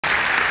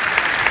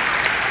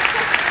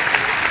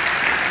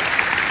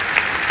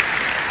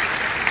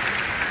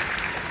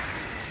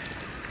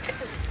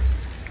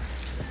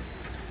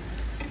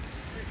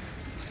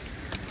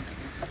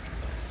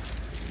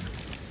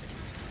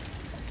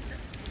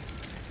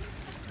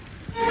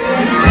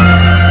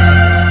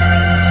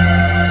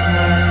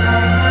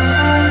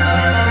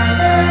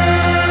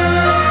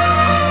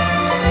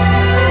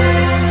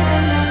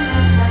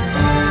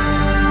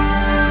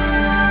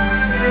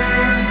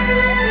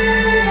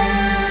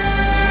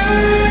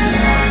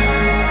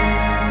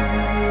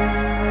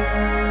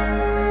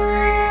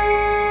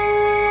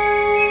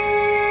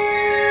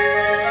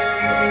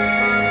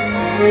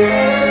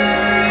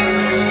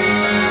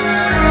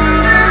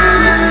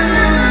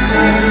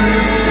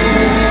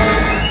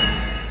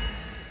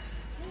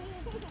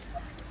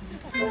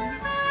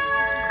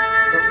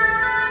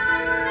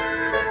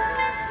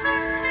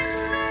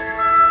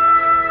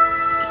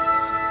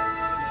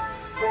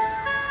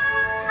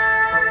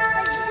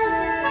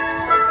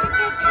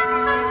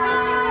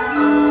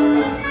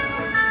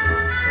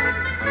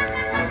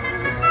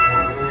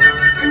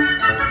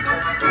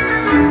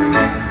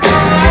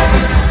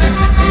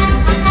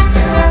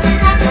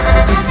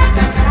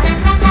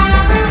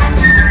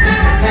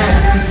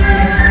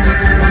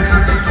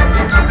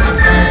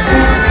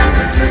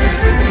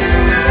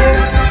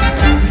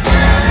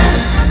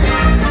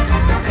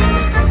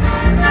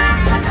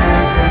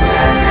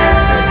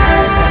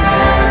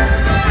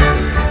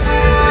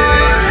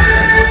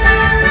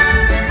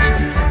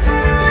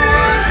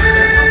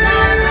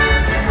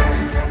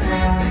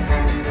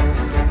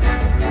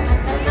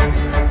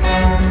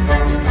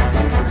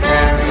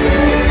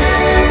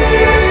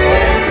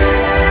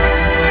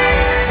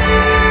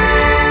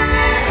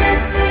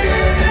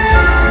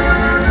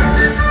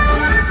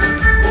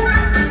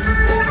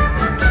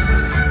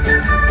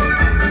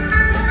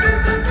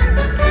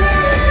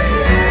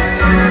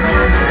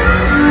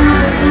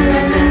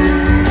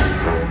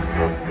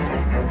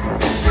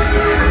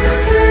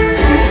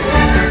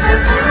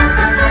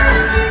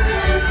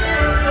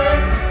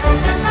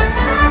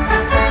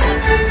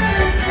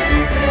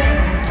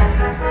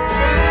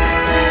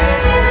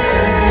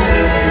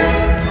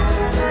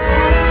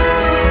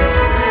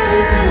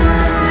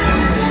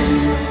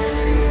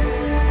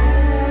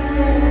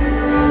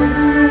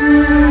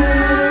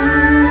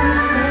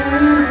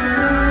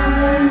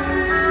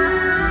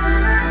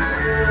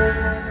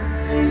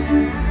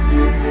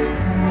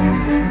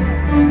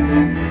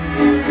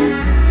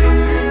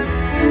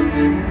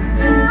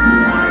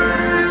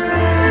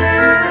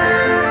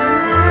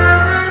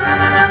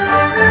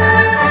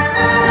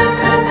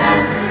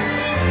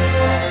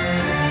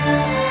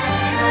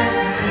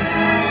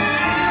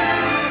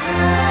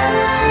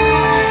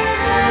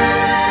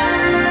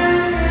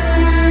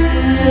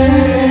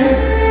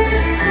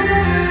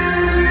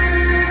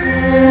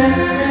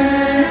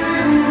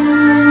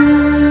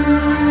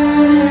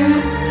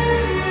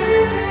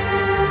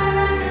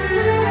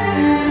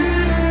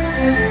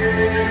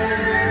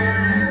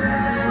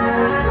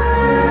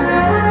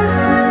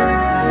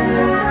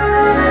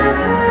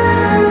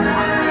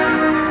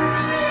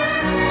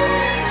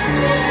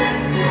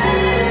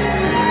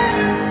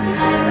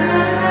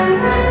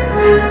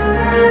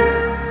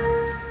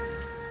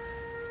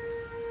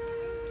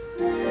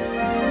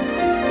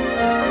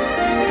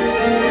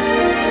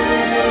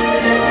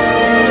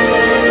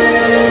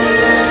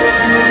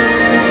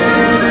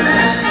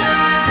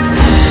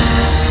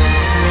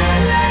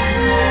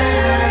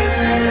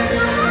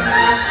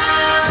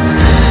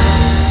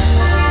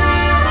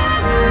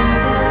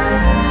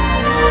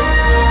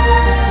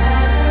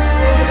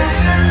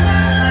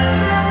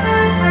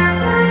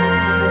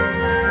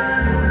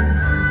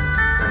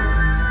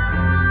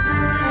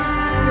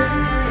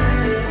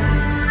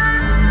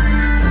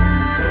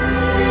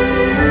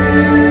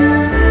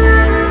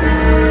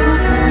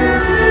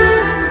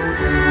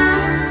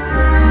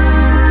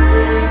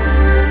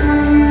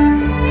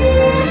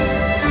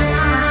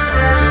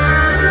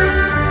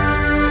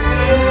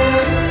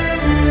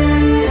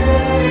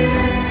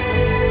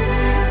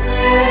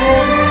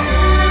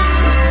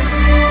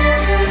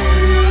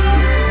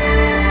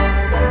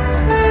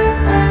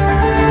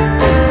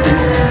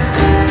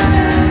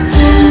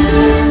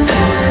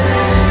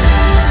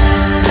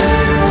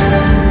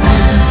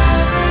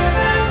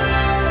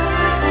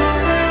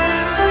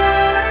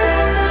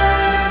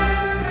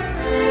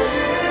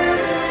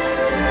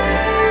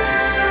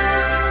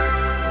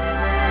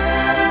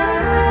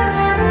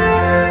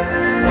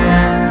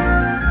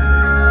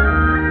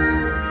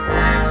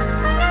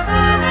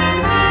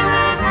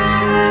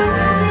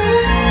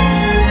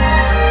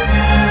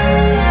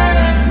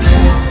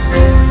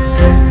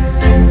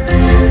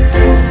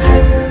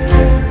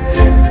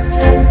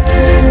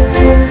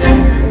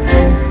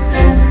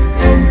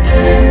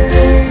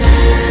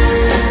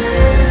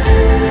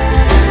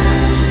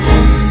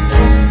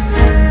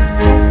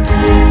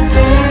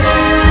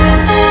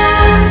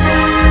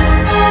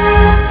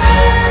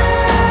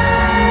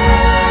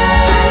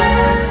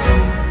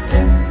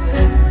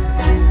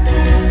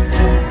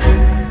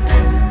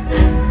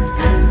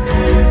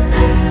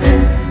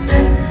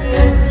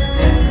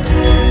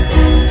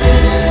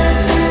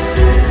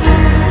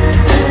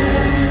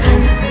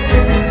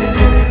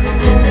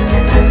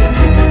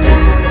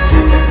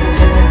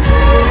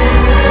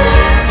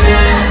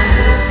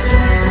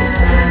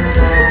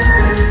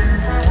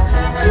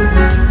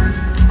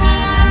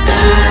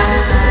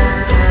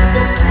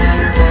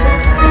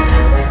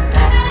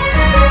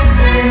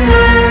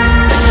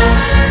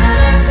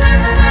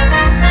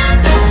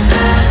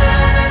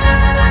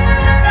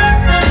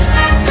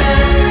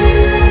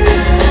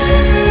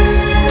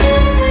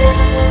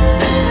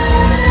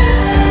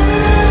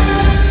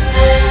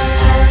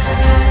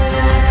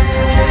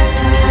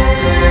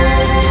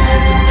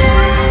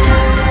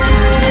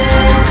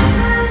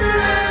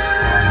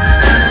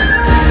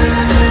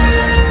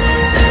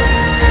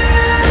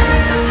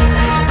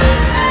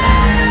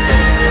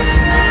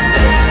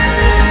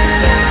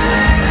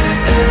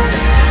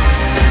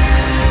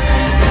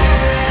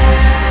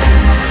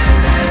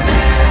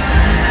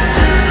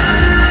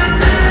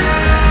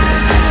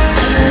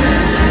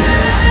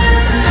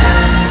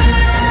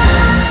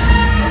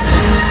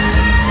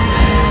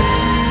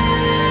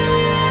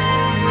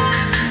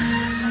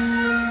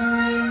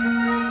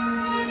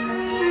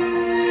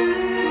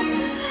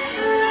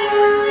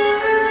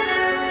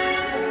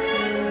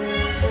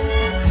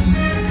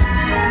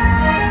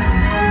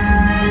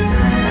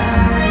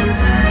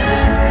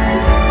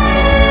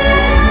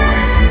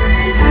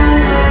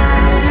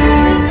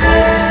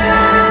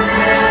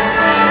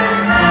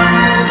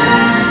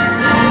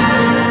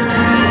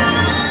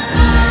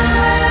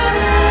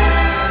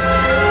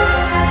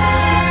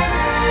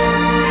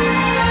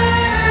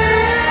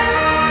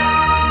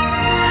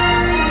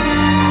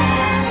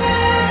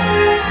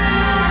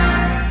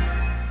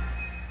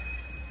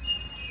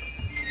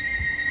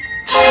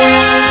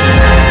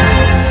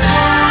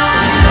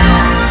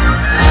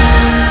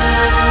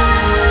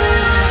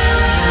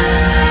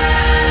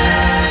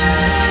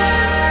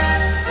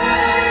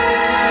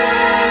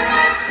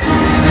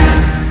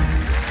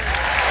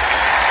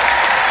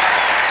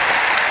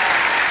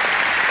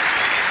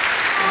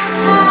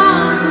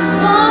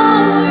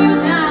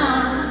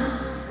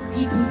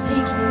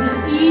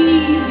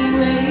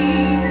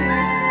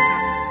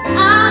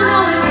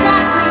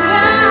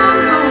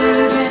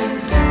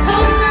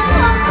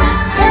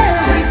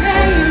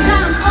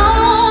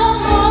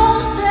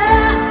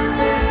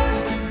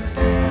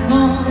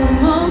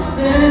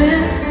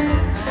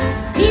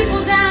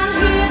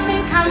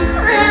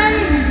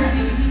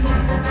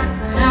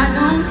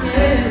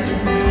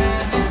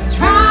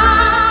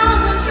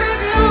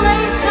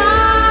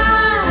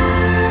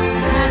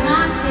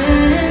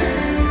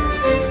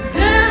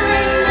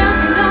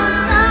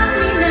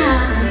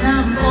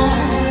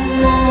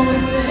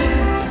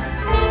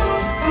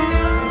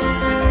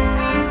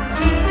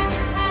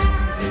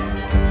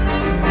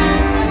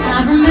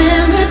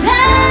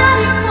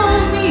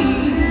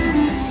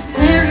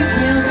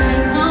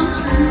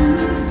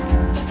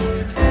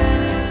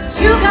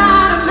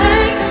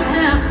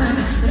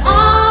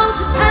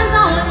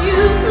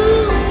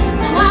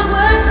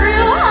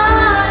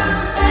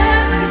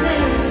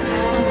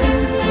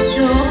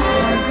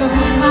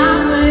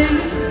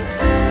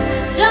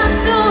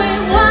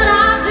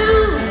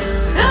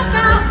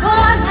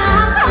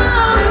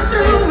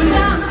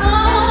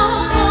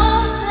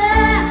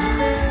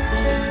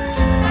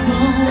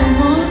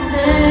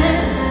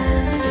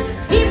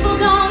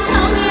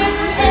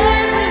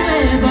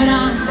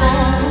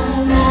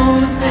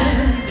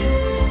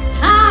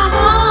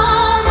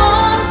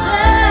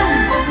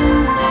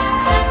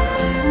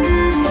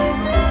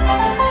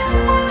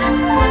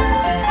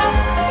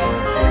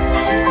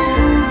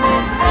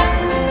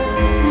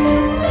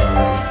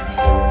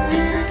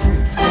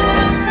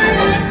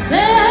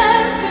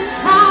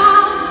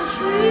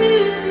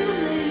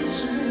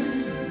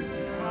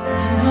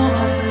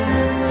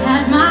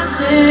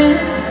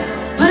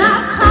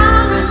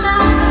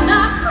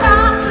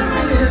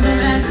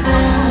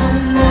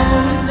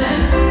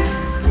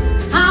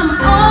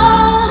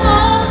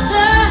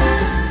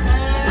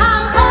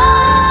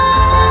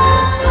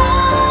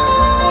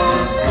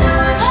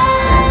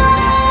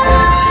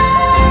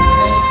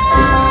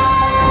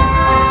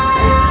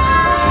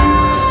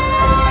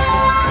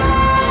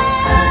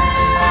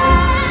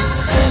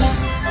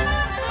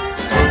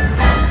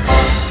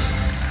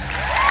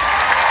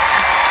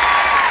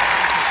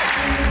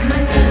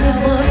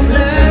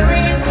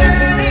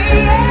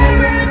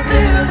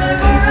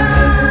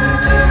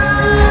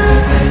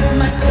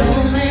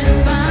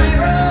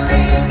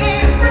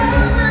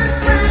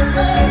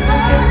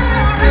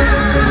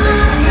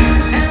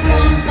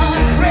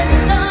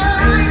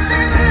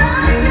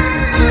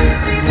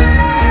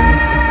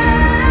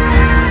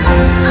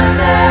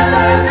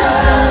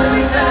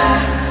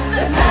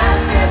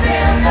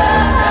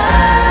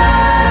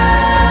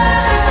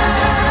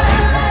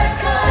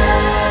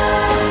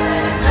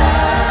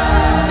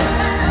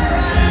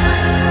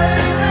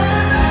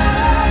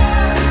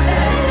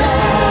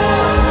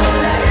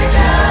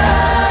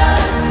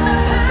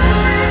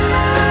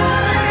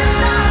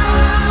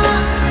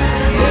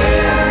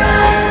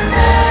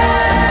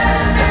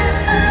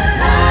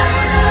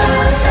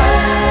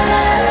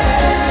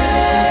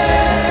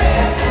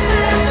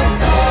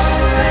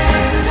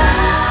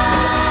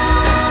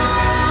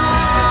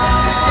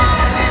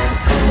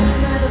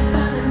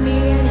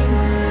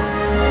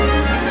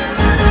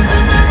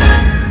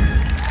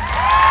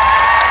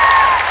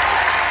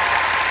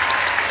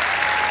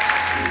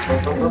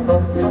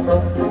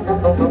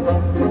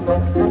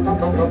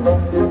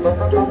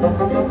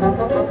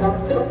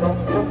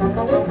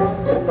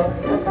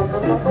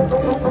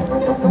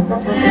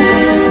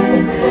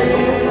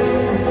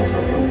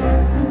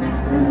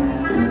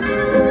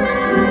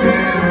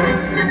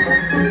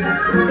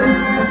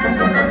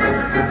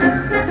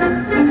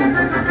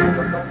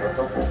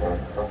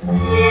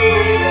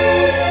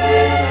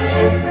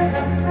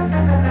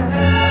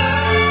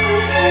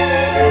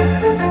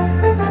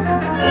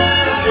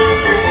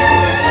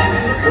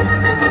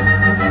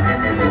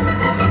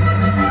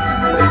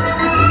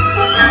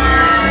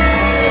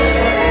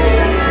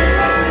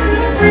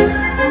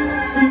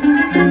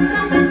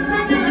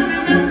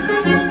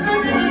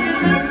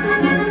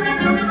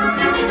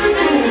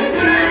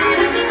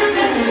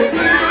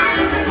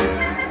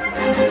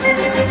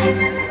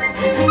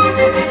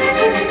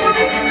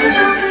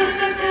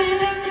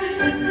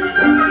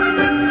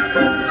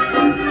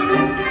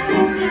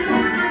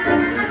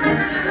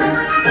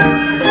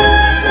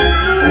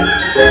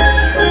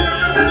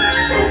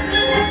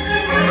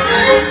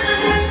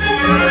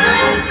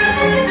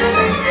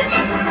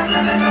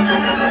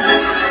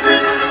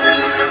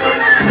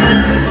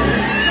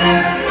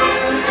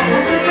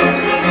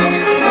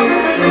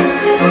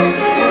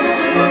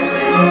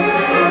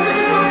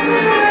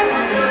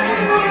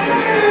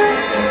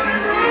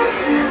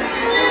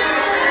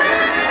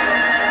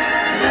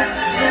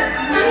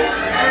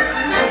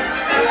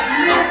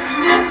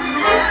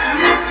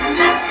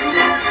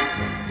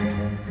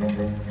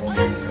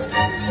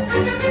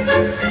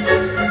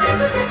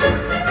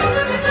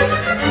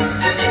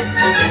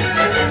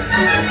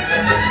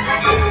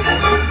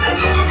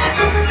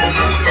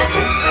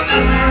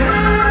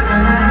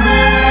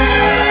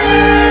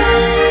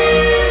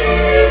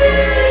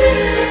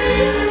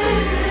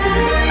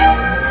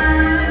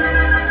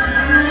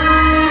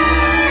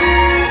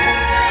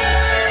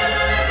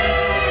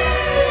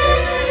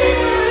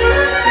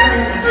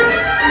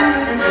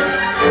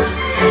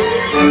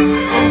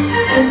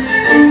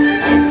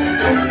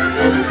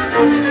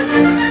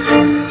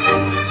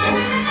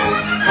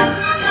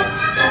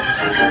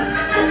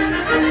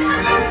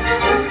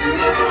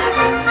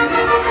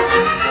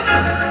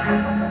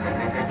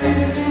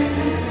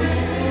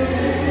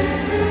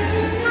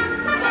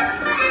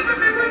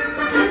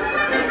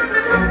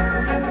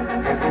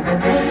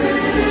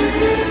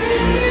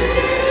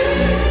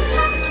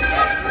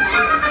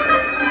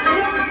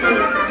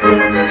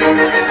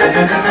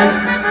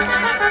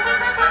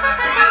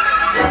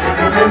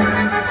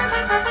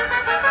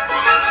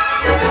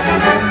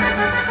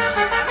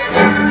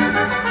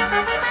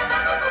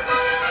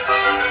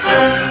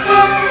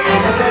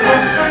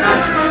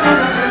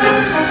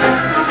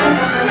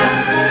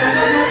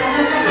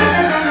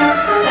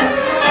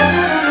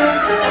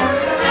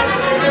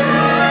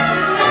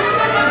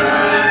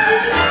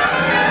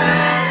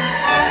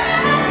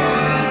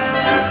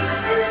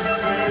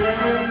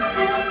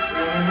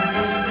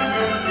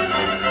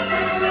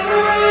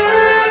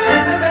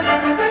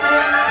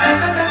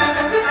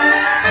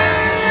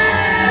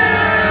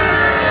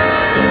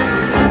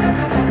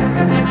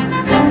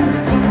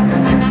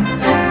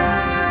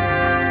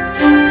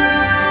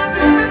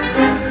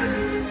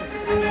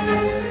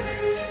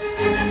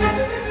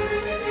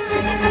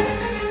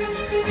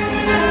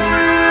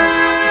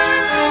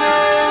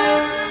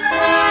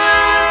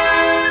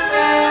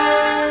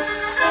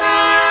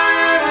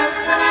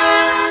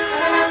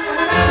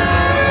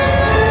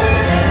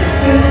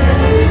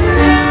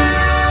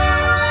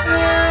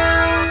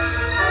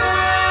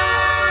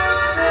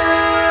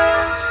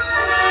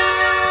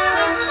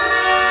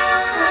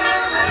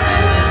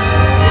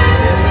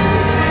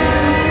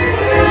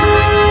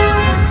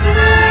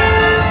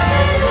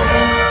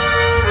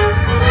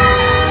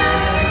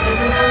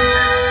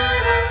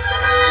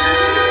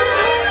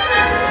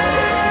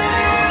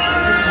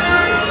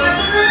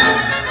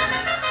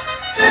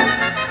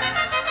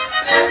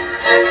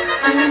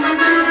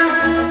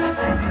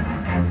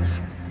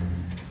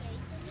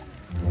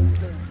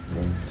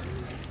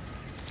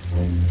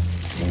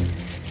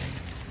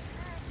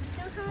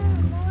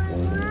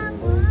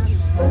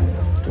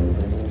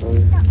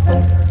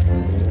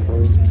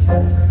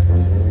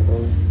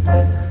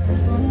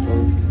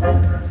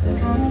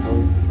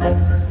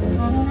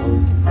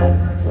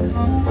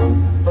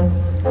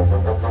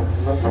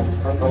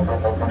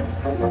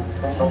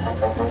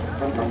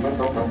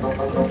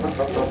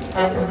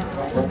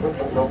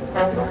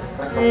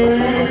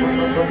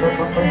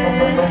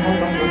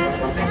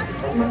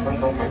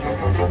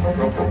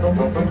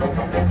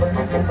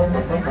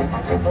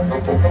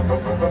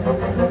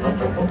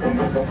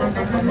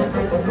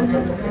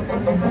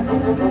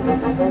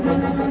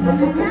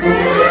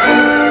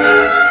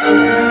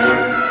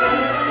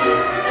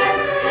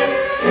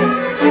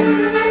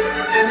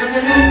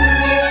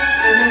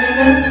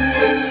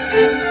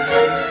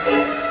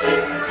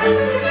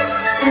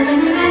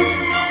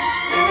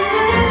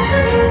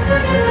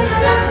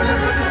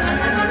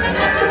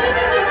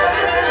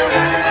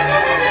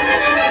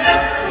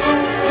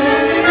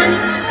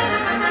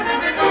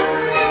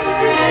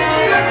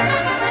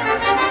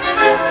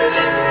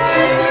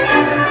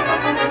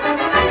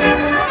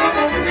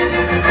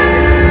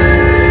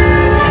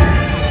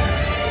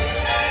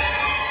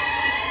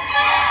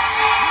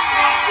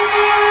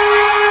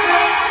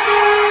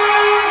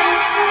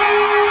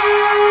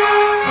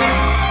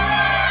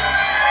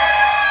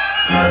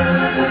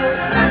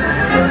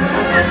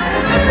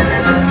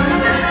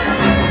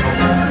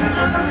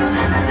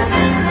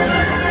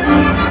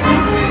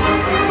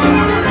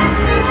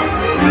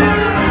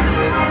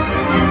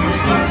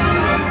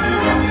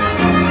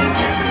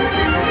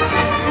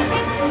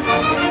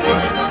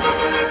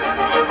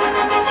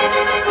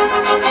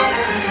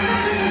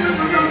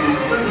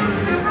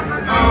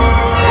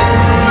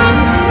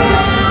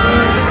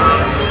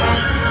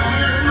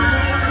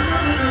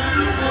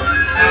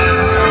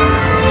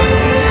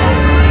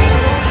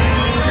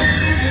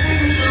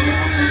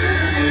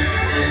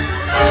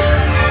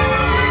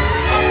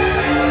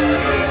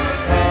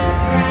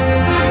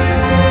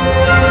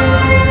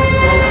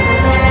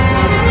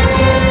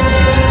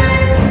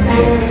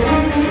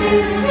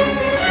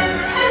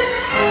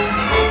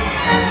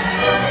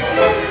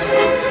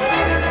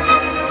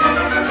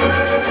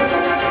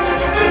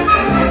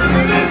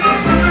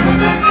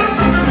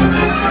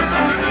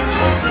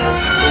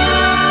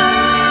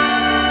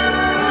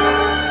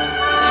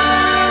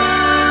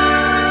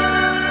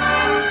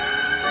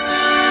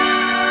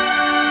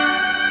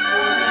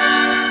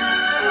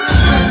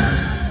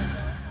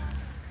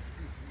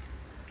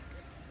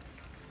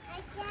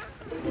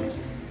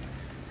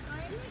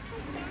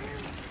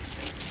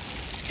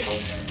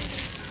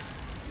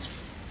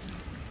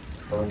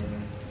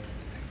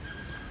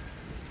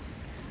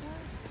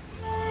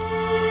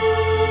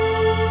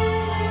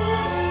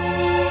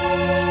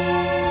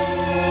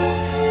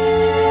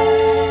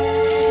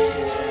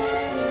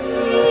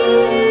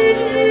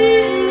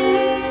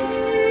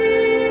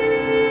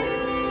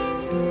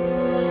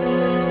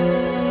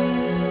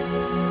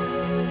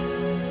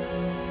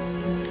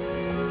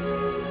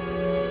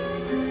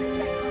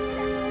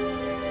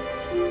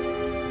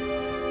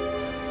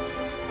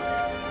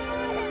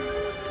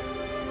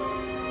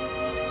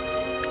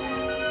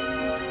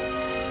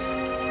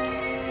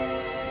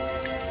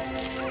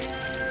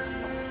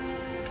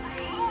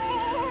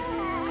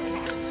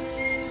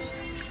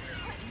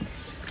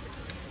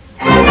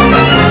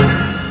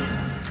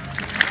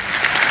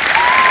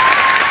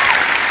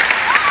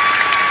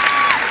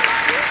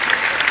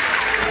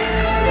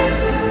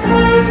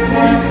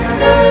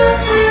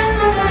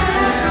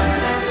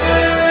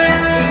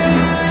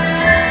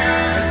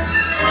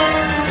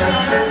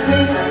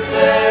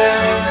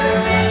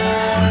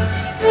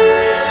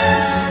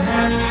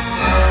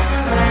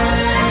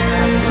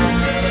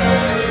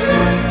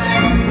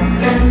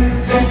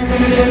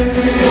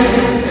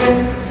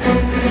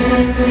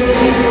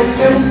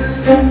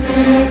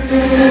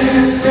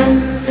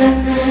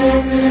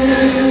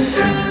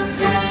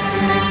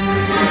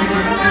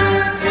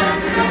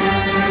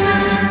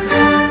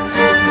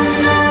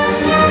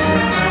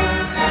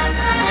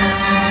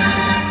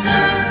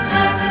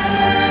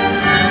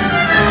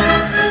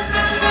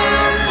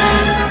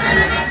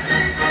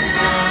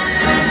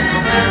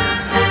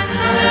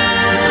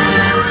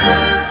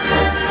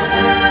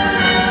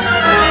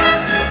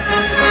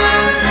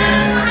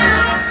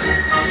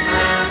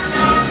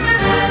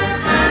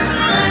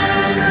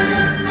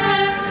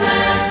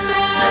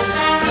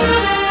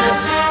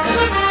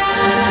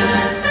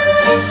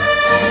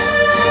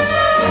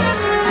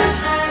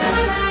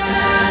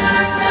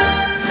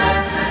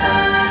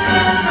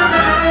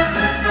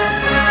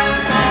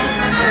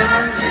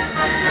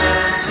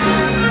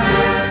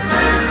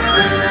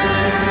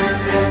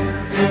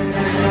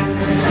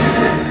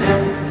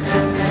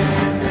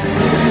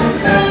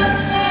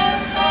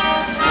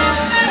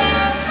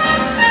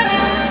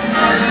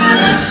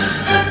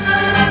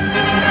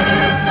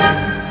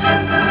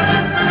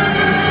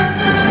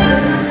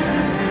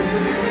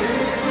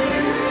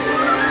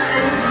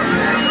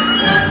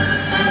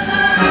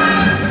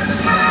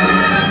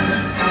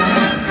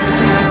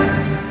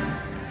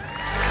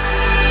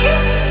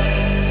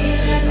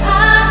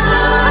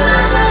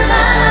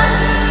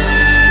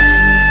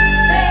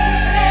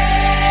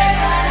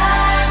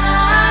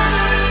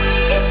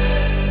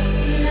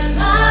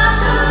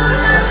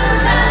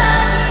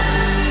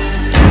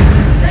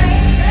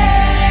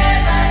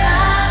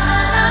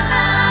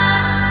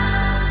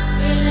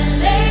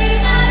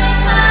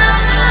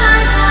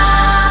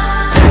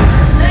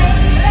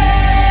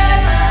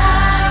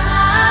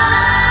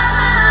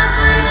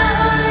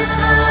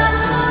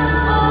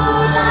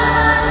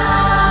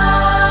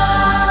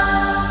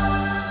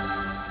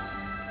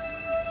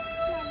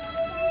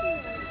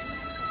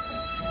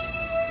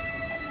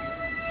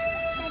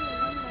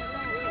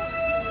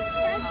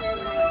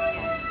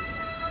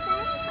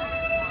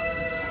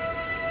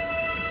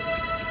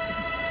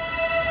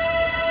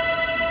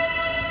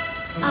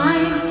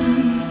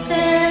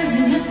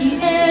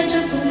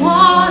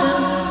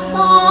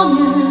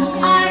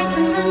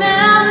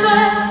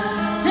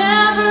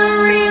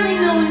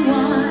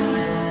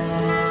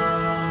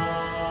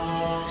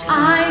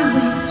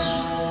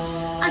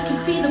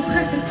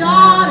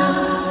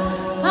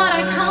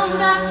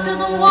to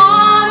the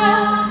water,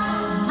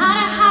 no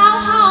matter how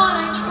hard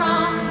I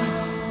try.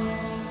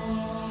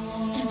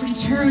 Every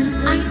turn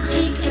I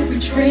take, every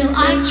trail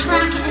I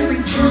track,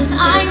 every path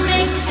I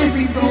make,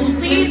 every road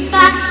leads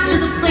back to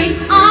the place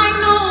I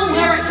know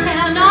where I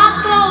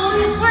cannot go,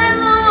 where I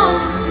long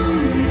to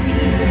be.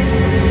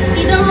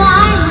 See the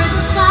line where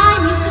the sky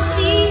meets the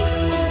sea,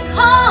 it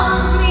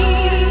calls me.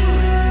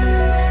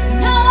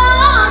 No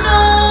one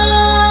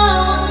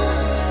knows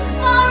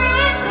how far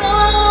it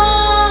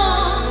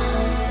goes.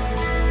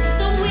 If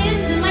the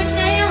wind in my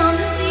sail on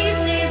the sea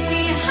stays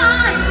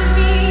behind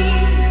me,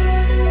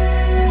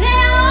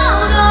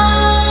 down on.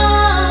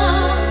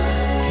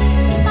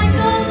 If I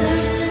go,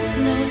 there's just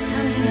no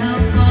telling how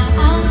far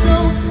I'll go.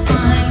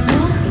 I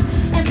know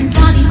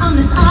everybody on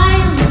this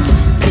island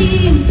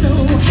seems so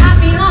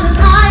happy on this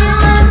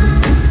island.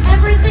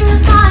 Everything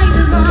is by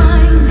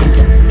design.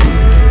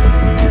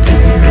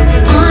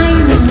 I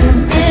know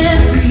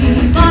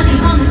everybody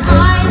on this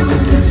island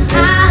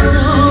has a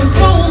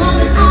role on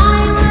this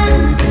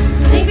island,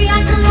 so maybe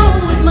I can roll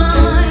with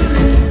mine.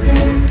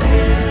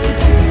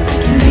 I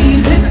can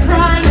lead with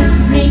pride,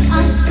 make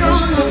us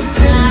strong, I'm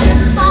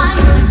satisfied.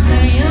 I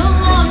play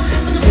along,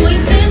 but the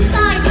voice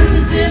inside sings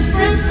a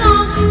different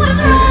song. What is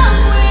wrong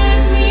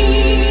with me?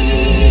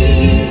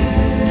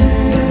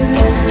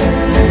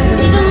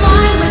 See the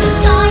line where the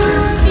sky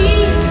meets the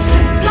sea,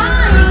 it's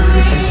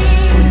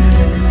blinding.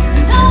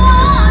 No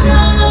one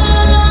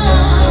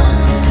knows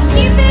how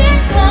deep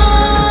it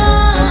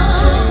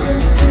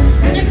goes,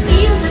 and it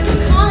feels like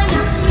it's calling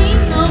out to me,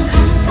 so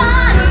come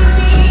find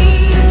me.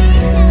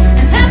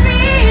 And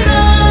every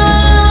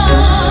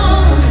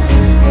road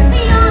is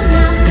beyond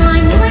that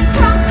line. Will I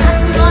cross that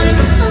line?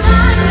 The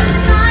line where the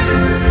sky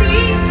meets the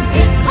sea,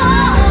 it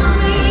calls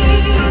me.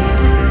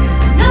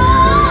 No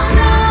one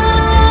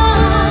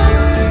knows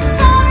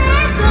how far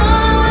it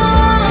goes.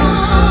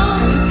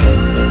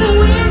 If the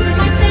wind in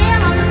my sail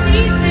on the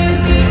sea stays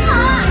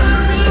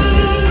behind me,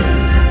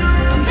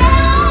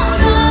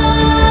 down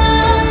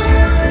on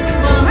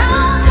where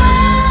I'll go.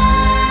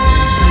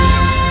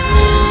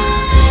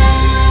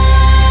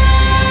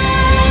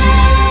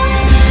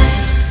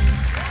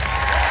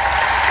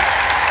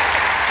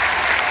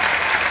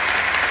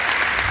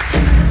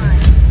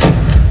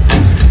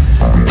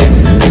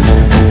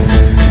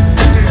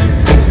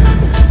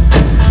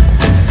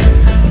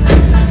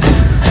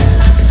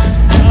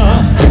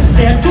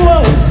 Để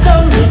tua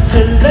sông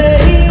trở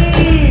lấy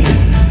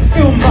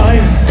yêu mày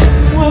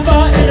mua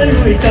vai đã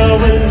lùi tàu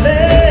về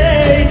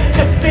lấy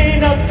chập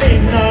pina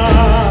pina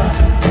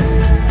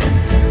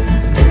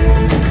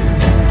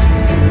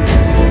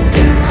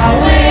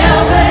awe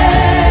awe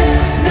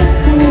nước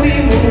cùi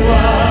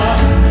mùa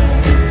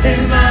thêm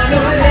mà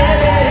nỗi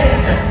lệ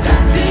chặt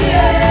chặt đi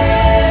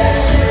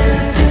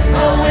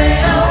awe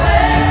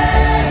awe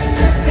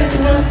thêm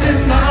luôn thêm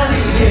mà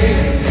đi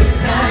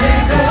na hê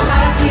có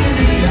hát đi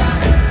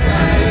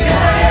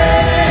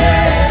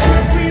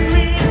We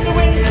read the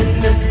wind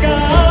in the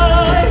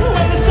sky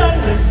when the sun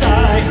is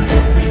high.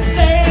 We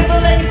sail the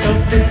length of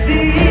the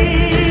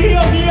sea,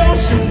 of the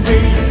ocean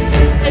breeze.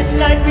 At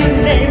night we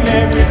name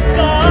every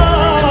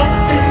star.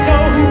 We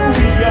know who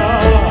we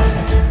are.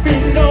 We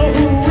know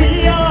who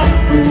we are,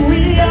 who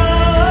we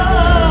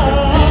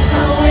are.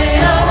 Away,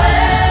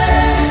 away.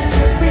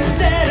 We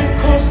set a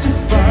course to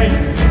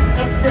find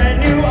a brand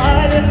new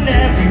island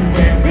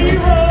everywhere we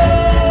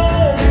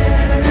roam.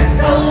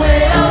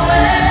 Away,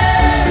 away.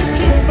 We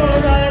keep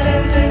our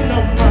islands in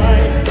our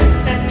mind,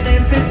 and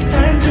if it's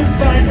time to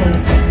find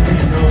home, we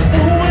know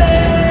the way.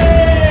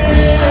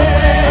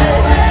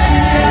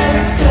 We are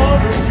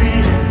explorers, we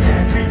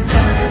every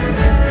side.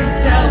 We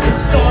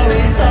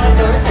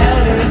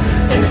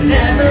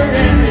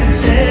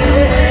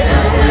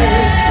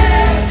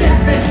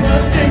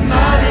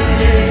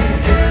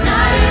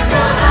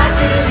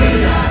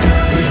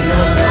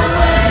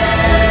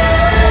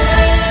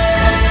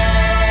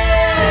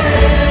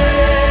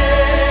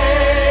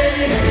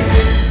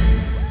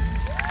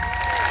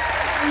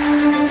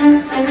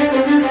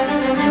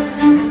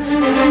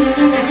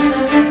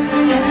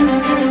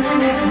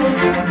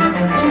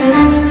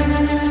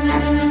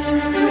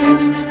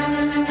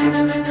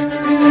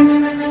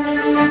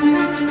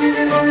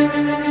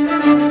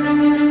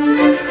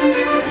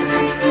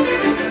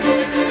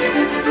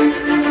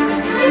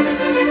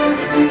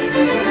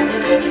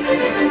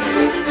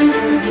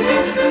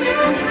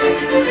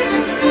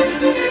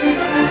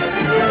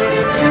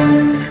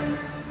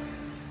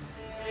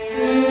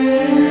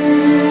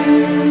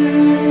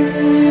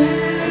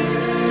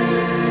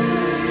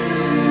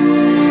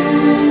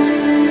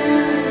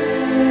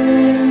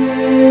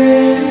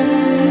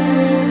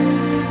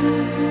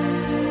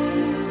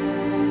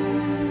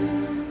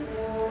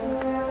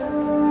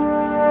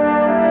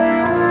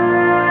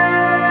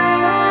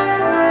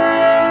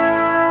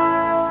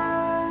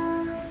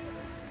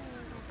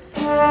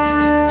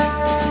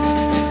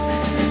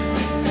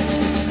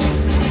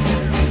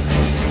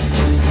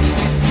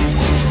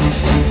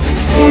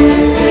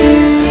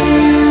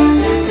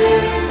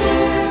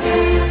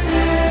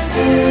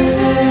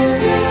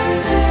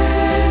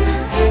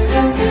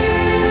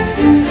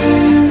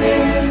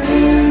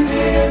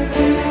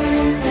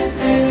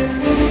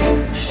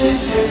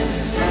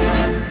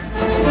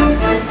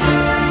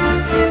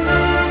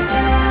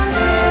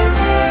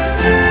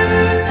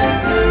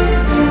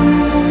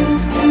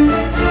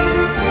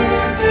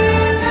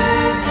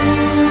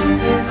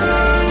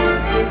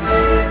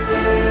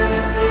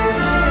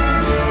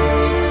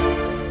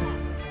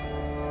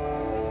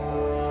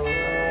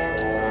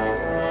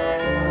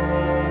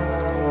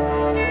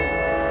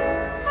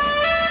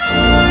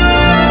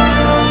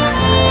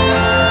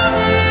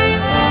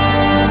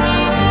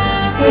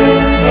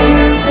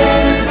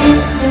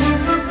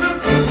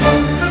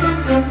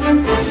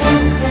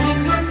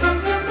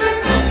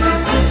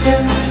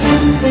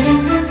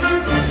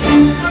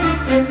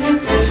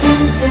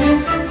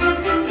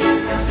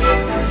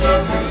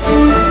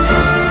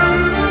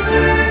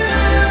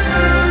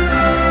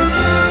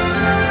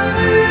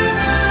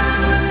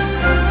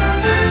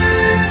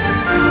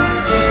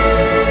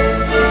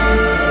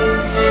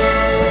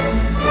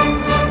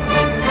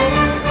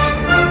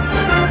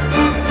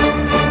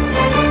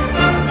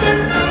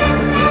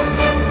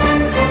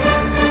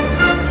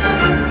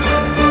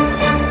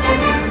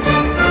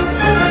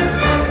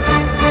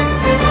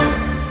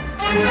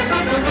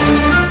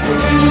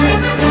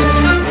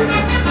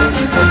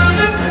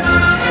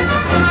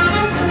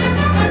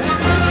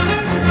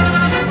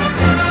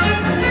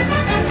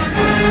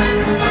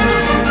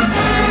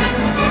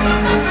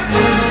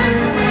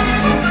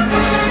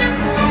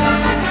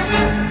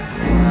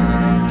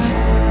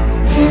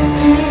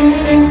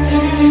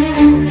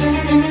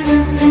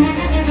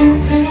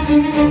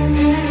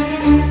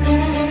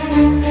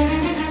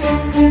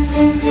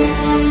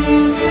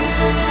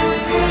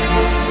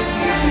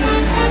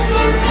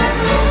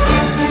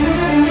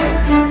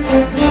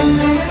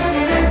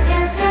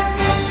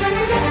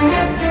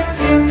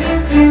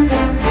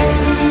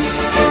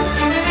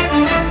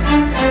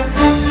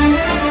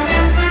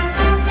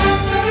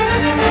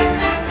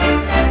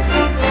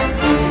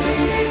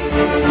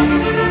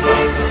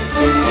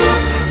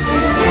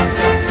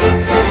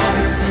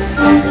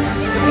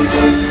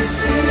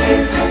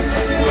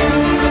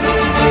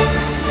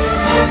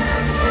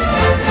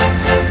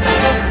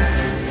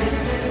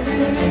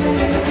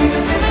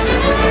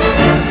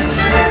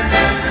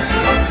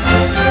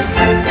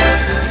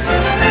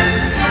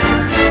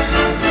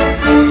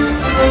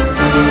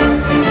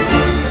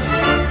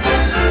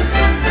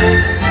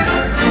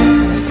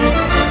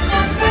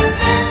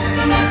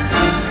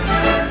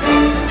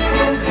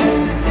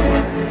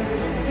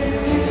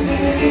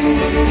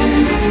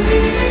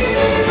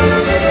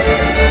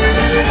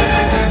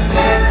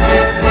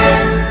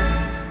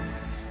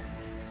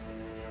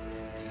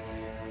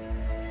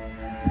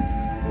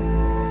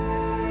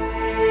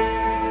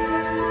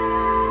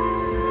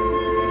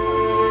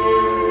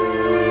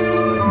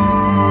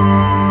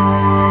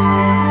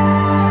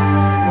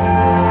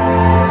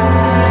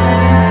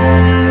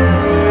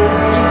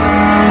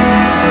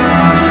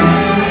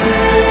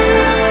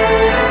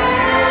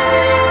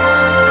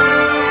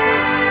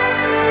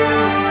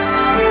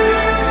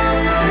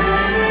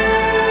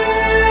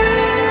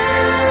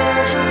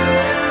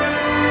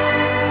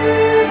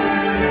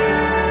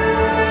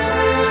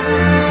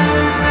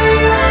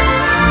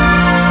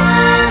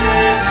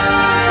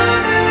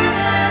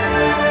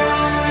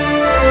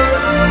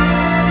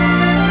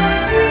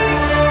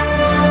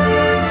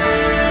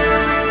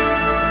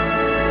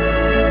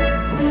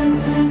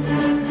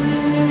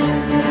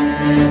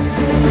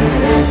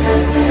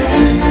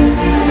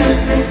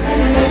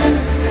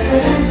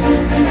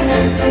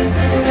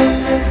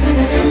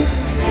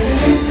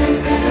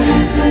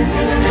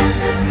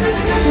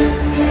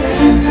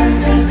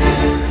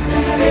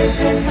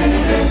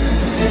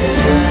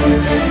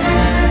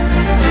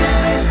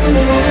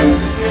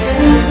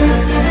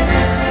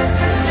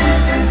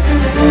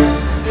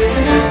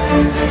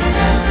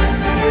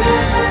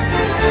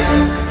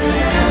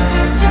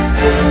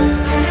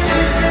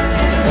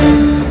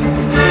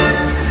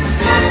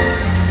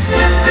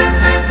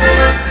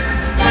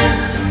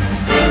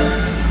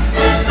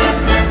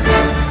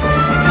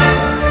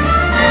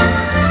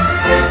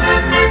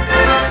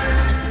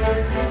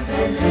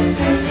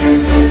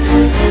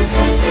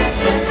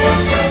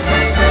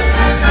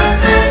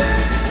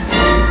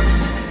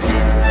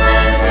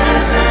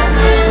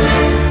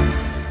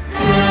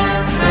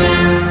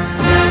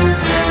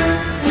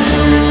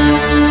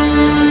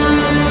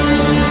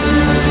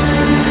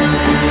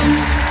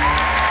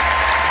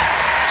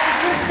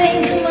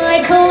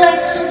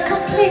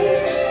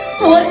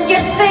Wouldn't you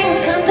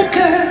think I'm the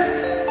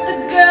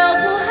girl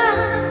who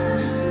has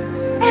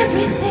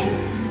everything?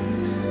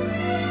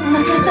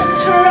 Look at this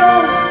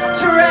trove,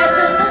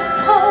 treasures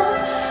untold.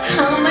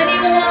 How many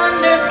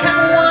wonders can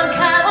one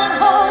cavern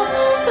hold?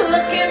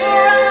 Looking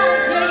around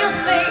here you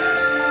think,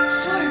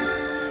 sure,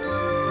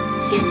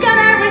 she's got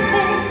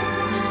everything.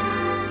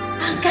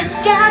 I've got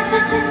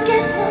gadgets and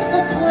gizmos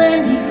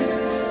aplenty.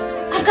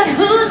 I've got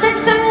who's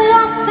it's and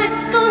what's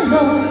it's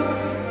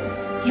galore.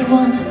 You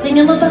want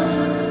thingamabobs?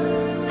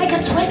 I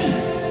got 20.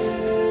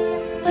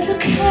 But who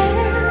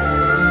cares?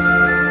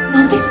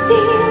 No big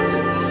deal.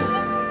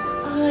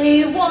 I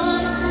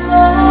want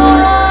more.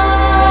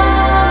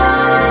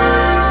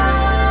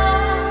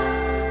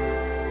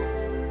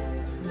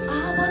 I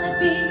wanna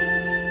be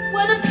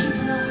where the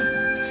people are.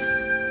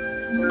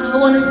 I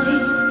wanna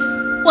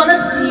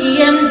see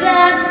him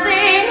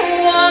dancing,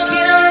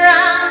 walking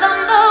around on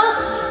those,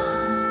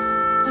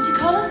 what'd you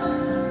call them?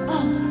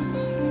 Oh,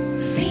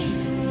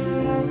 feet.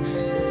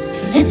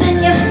 Flipping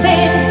your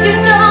fins, you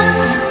don't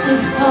get too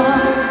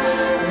far.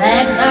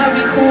 Legs are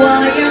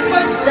required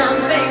for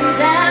jumping,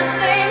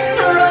 dancing,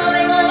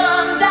 strolling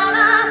along down a,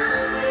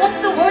 what's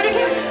the word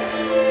again?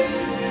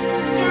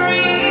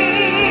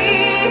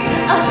 Street.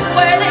 Up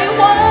where they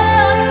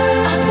walk,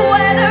 up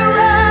where they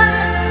run,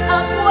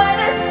 up where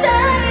they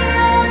stay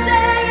all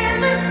day in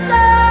the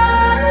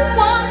sun,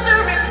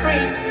 wandering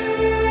free.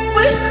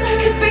 Wish I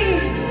could be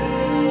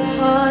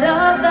part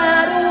of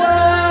that world.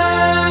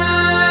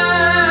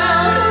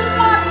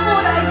 What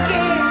would I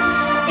give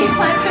if I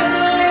could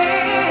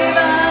live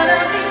out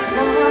of these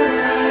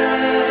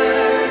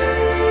waters?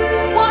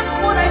 What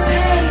would I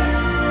pay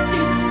to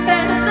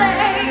spend a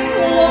day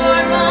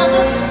warm on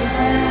the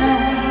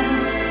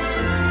sand?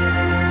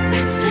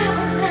 Better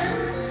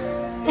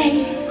they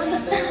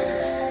understand,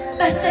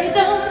 but they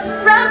don't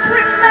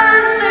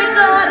reprimand their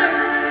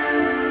daughters.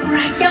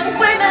 Bright young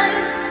women,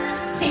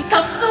 sick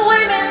of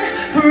swimming,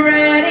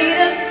 ready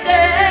to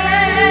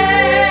stand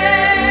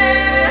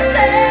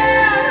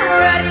and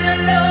ready to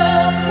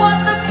know what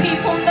the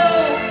people know.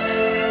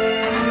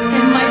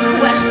 Asking my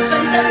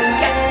questions and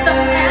get some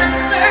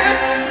answers.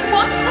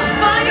 What's the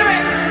fire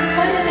and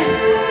what is it?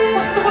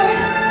 What's the word?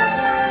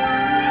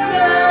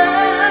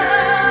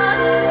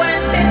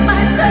 When's it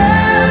my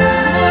turn?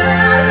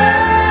 Wouldn't I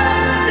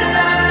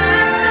love to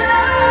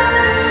explode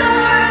and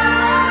soar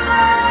above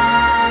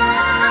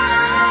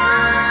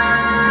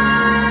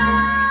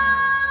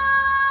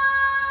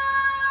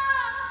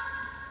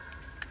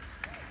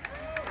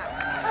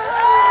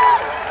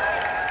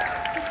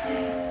You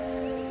see,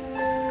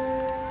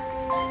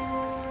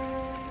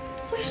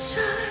 wish I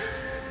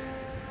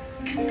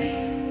could be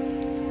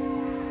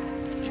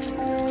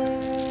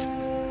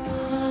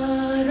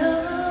part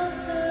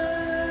of the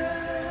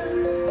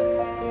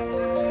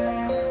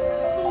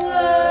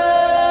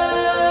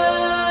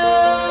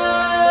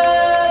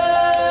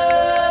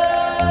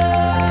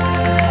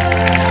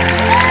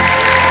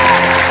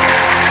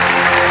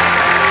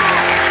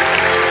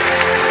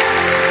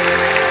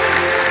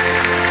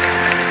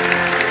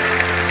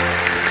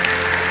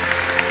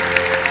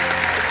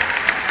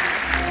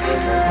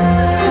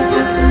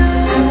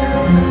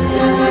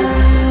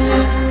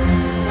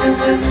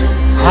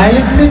I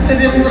admit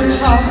that in the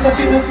past I've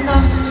been a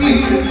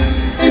nasty.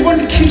 They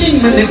weren't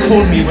kidding when they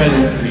called me well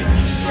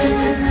rich.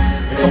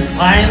 But you'll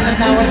find that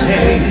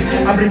nowadays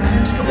I've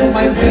repented all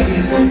my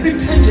ways.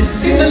 Repented,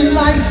 seen the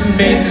light and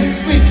made the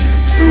switch.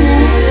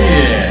 True,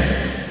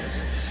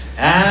 yes.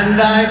 And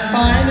I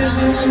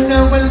finally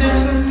know a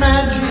little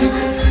magic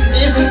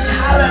is a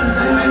talent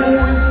that I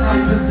always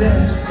have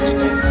possessed.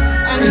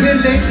 And here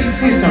lately,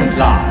 please don't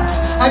laugh,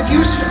 I've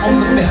used it on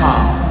the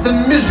behalf of the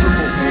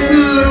miserable,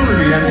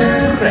 lonely and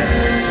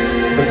depressed,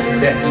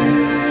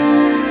 pathetic,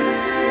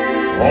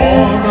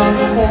 or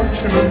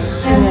unfortunate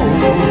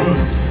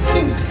souls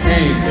in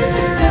pain,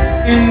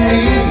 in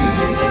need.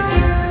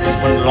 This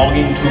one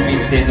longing to be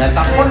thinner,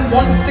 that one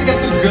wants to get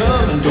the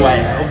girl, and do I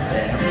help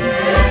them?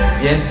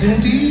 Yes,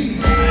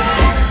 indeed.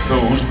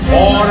 Those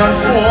poor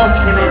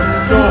unfortunate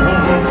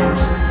souls,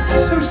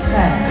 so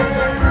sad,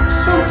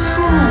 so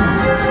true.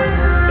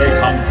 They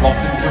come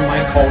flocking to my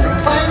cauldron,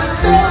 trying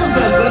spells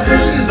as the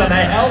breeze, and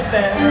I help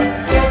them.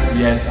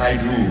 Yes, I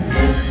do.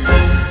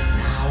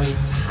 Now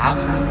it's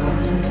happened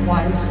once or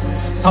twice.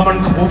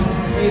 Someone couldn't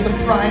pay the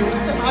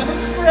price, and I'm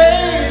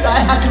afraid I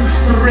had to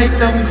rake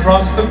them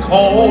across the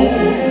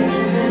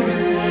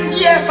coals.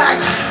 Yes, I've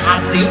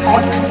had the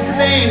odd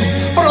complaint,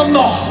 but on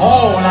the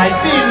whole I've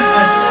been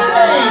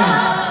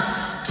ashamed.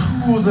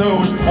 To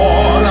those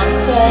poor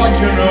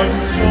unfortunate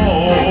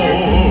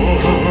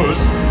souls,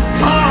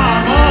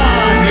 come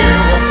on, you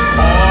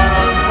poor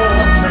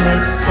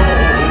unfortunate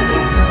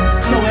souls,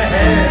 go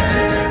ahead,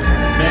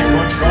 make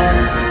your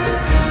choice.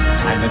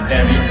 I'm a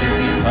very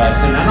busy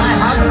person and I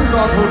haven't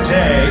got a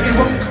day. It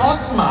won't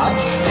cost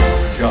much,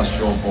 just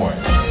your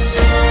voice.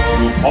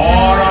 You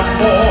poor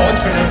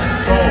unfortunate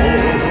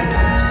soul,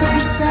 so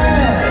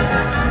sad,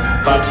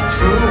 but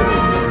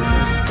true.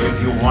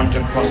 If you want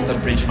to cross the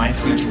bridge, my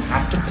sweet, you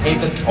have to pay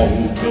the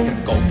toll. Take a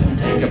gulp and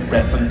take a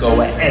breath and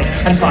go ahead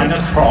and sign a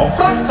scroll.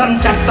 Flotsam,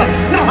 jetsam,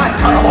 now I've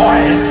got a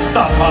boys.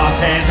 The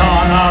party's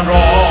on a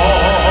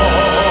roll.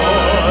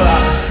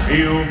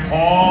 You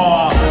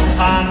poor,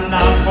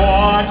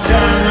 unfortunate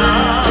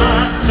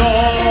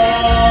soul.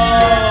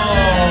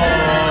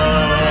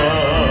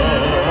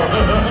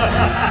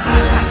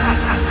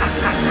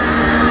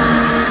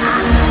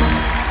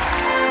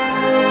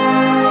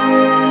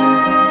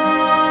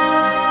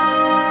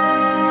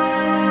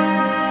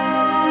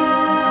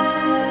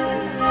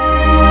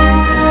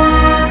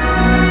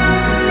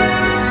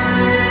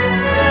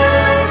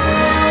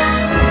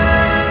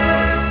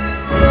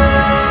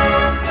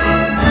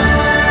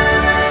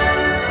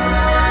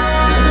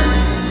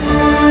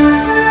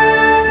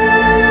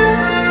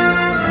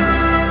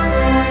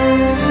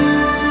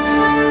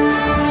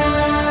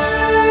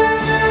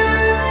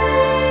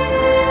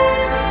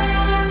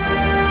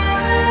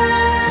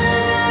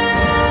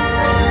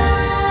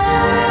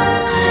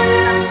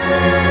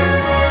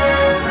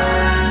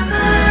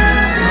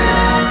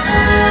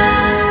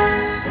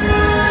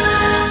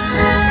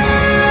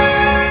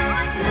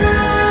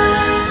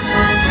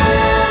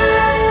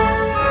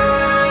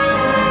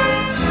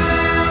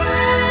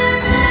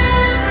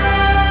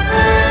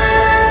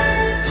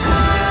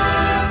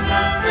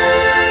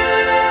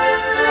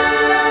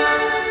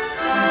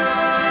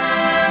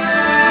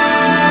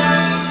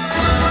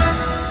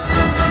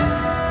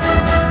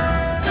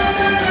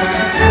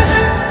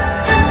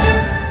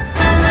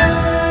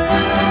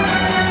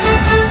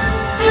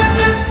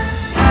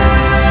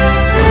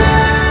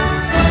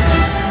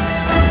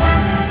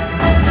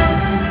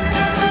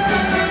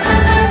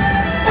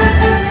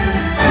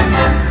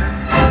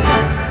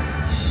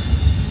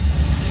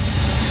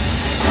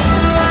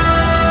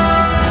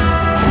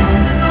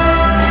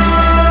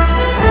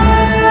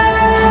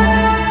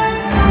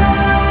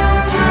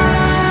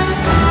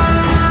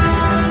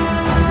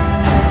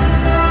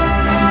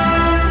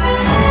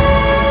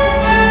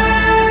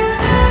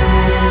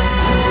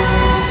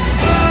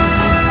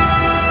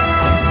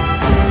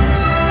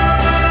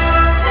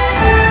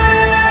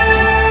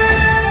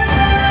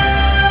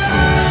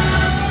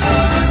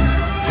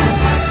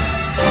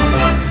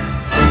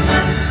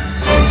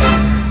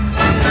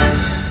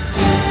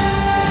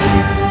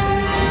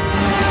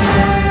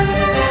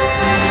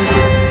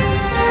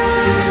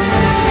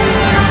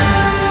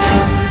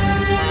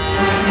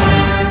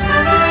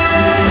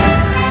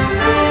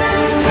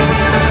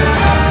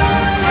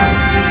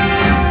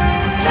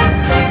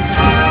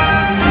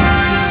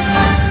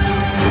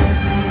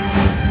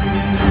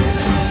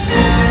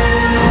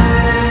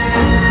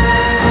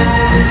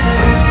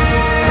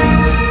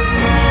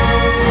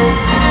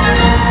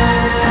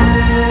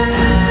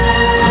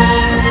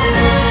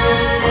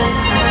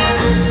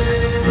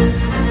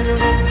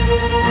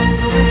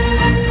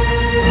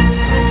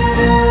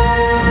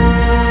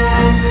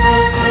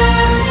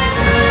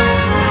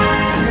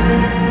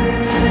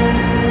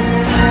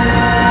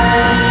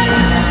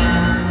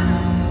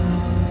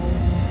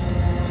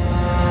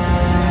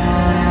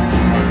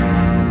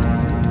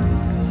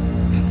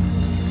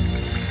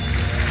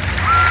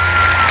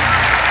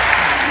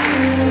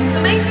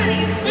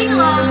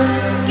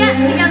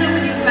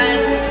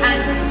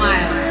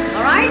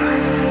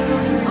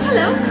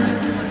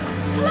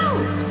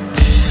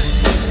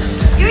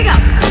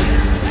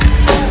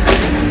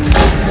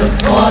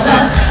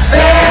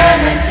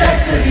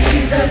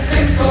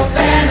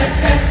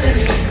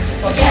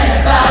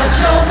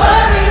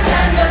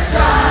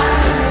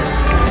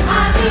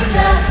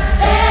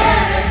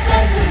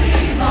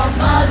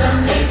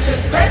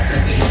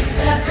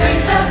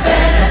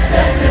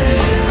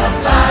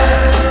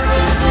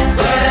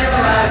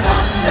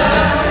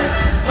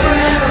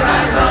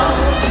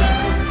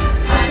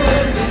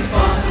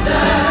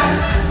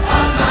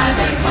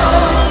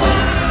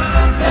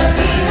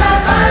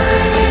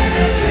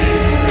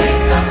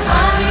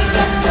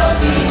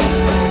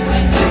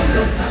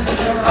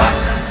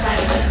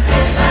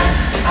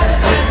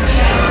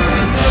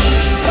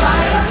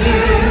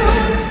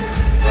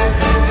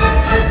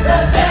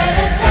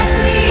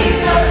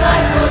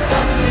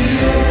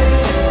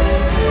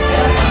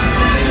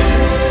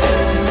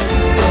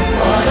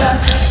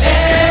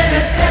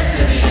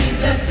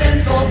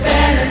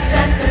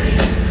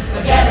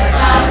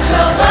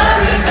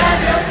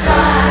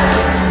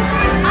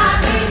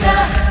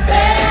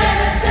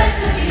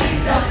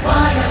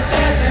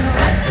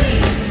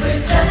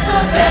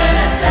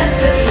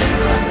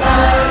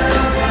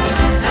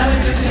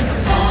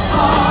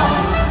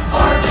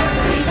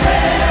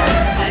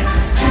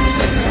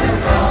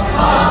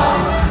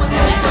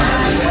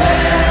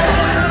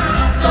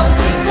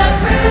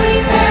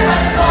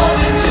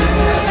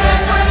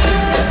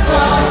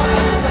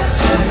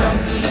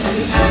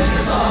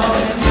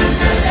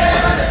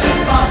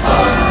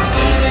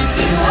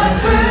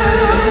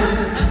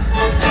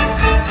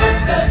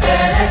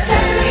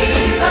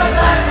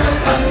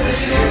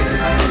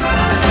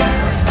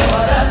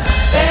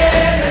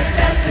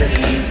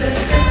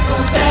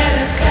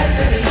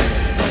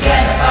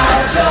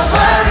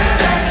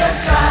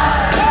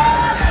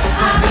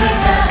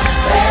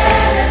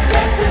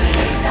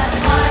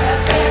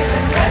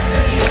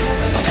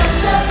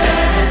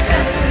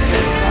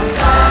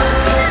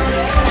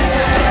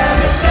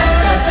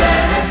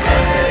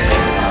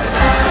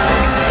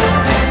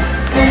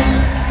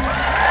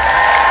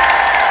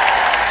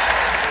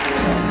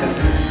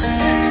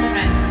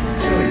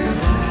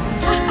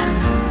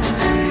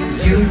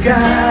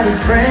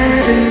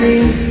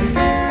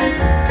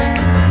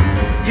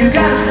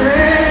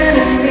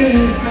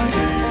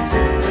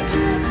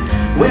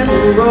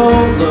 the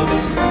road looks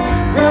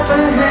rough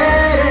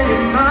ahead, and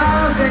you're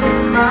miles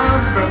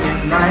from your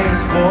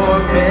nice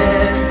warm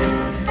bed.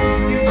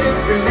 You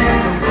just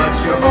remember what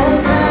your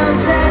old pal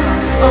said.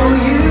 Oh,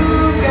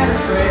 you've got a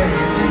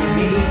friend in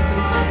me.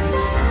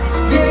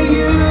 Yeah,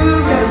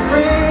 you've got a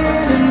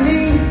friend in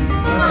me.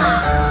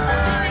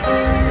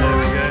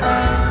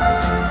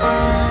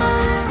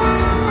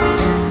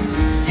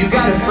 You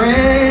got a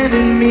friend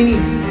in me.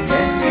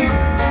 Yes,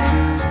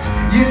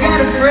 you got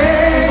a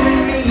friend in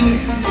me.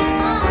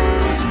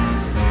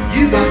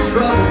 You got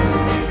troubles,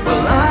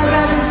 well I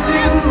got them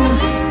too.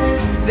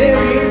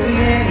 There isn't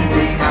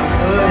anything I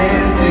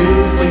couldn't do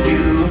for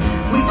you.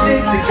 We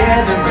stick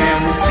together and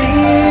we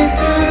see it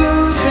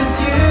through, 'cause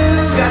you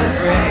got a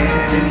friend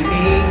in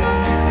me.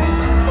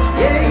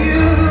 Yeah, you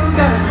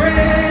got a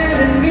friend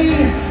in me.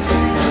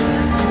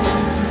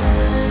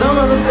 Some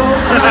of the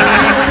folks might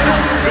be a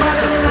little bit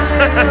smarter than I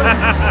am,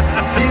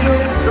 bigger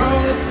and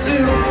stronger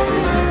too,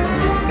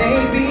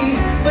 maybe,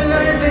 but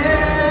none of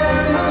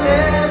them will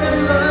ever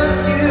love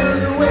you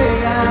the way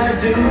I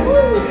do.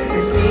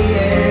 It's me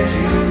and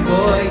you,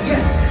 boy,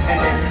 yes. And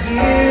as the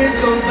years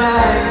go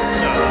by,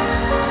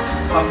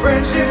 our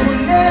friendship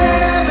will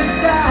never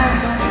die.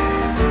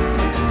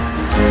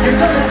 You're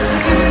gonna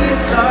see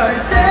it's our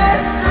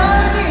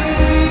destiny.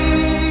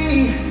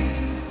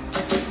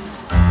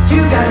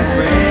 You got a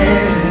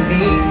friend in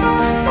me.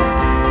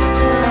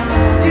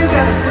 You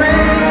got a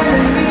friend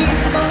in me.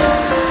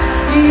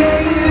 Yeah,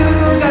 you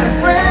got a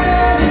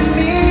friend in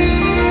me.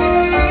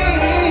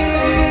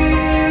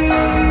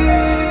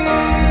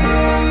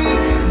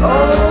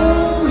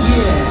 Oh,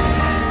 yeah.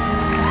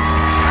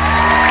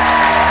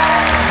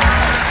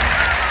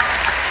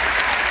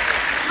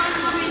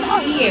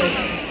 100 years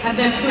have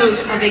been proof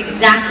of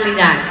exactly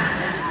that.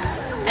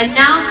 And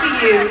now for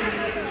you,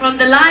 from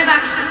the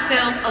live-action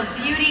film of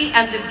Beauty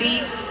and the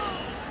Beast,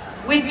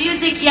 with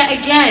music yet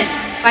again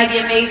by the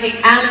amazing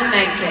Alan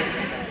Menken,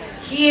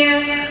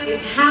 here is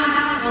How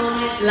Does a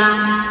Moment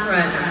Last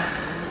Forever,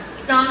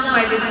 sung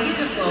by the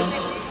beautiful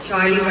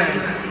Charlie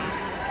Byrne.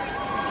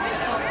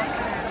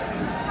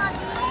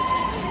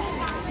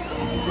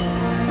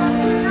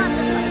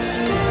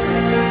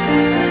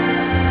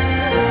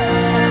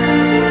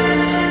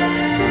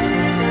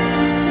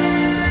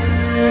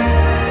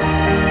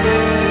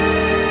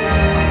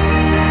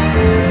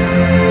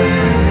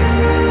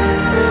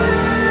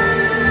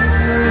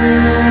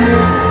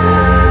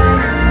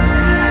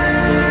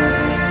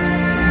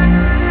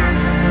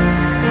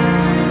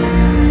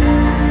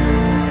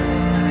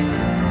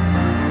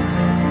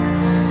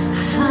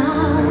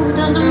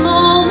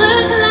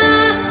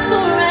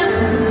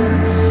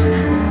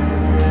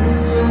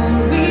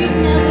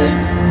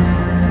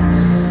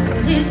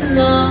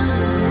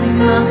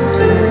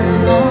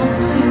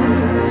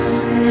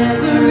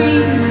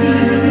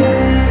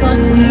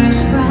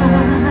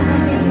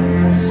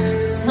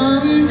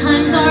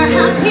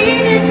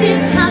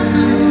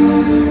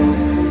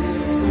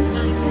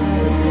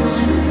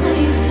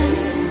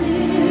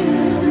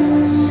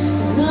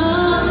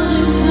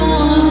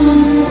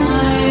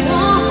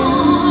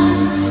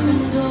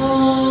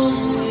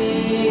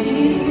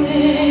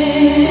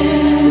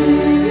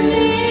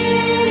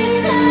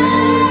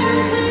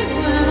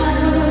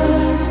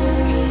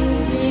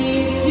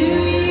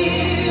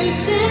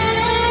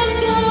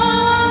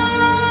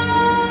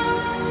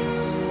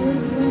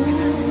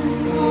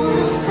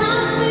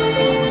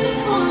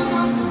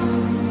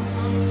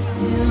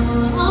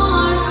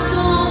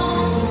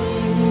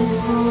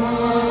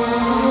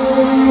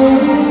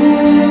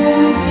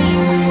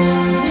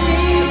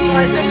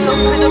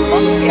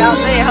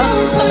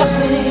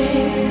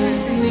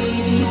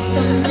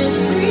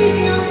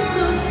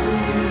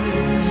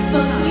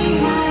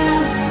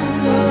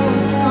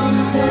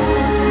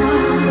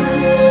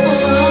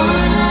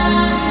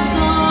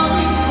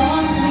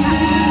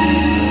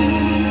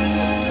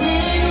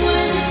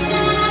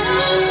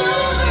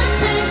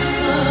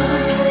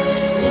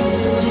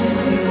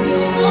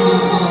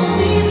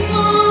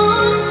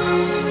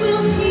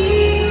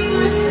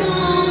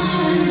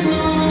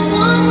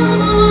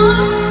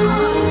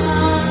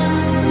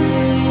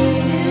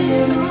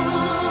 It's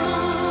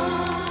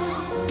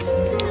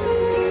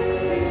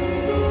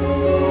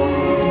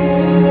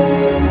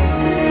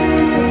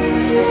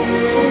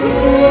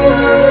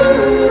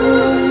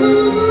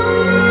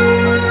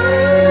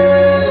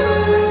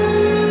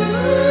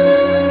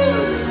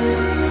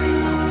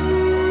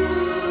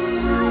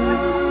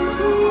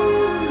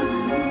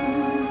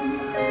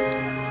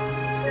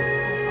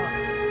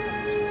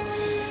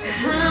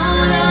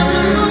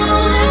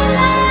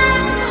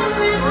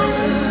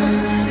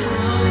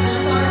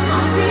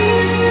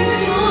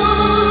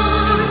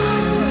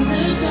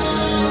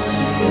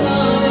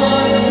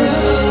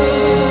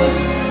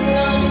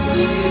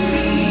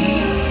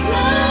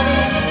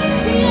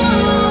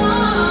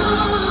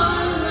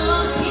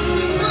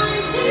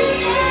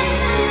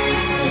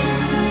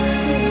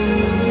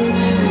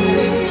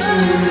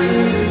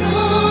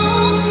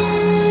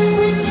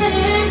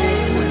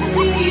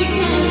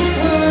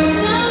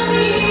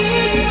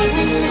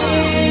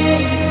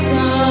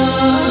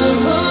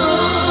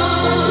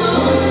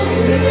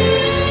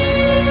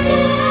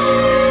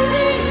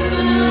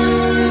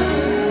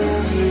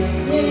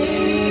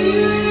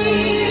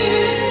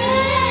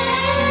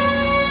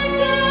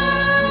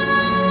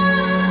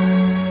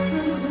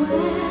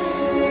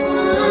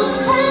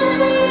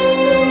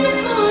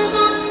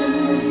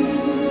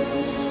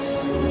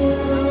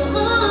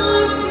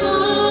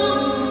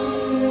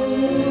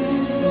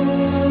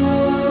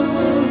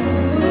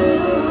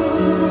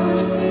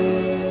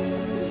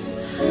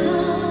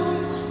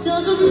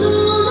Does a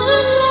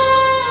moment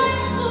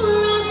last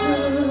forever?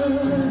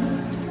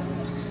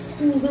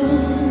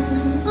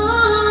 When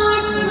our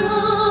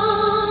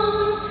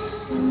song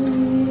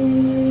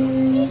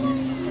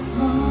lives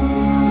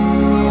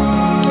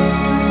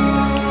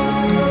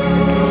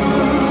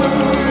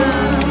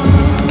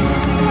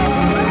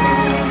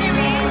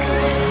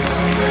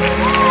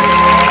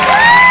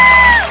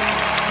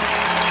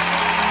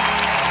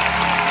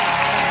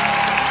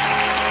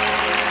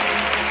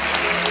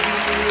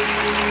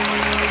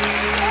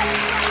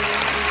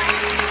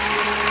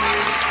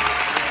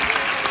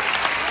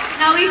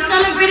Now we've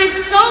celebrated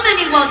so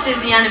many Walt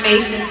Disney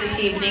animations this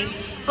evening,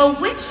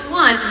 but which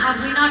one have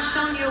we not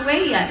shown your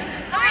way yet?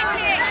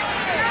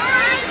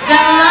 The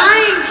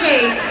Lion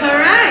King,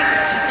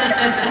 correct.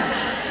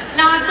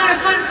 Now I've got a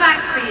fun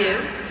fact for you.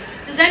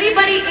 Does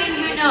anybody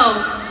in here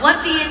know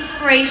what the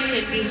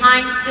inspiration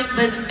behind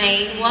Simba's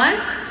mane was?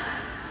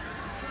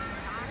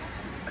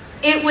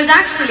 It was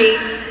actually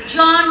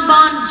John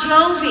Bon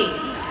Jovi.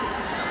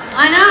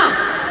 I know,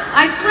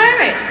 I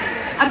swear it.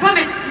 I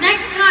promise,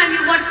 next time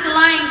you watch The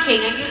Lion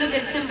King and you look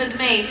at Simba's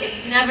mane,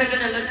 it's never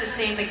gonna look the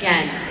same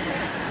again.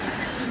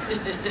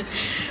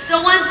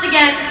 So once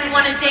again, we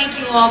want to thank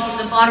you all from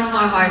the bottom of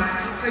our hearts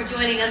for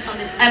joining us on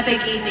this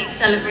epic evening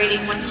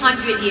celebrating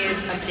 100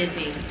 years of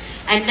Disney.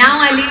 And now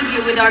I leave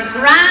you with our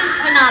grand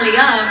finale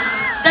of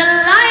The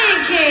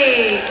Lion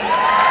King!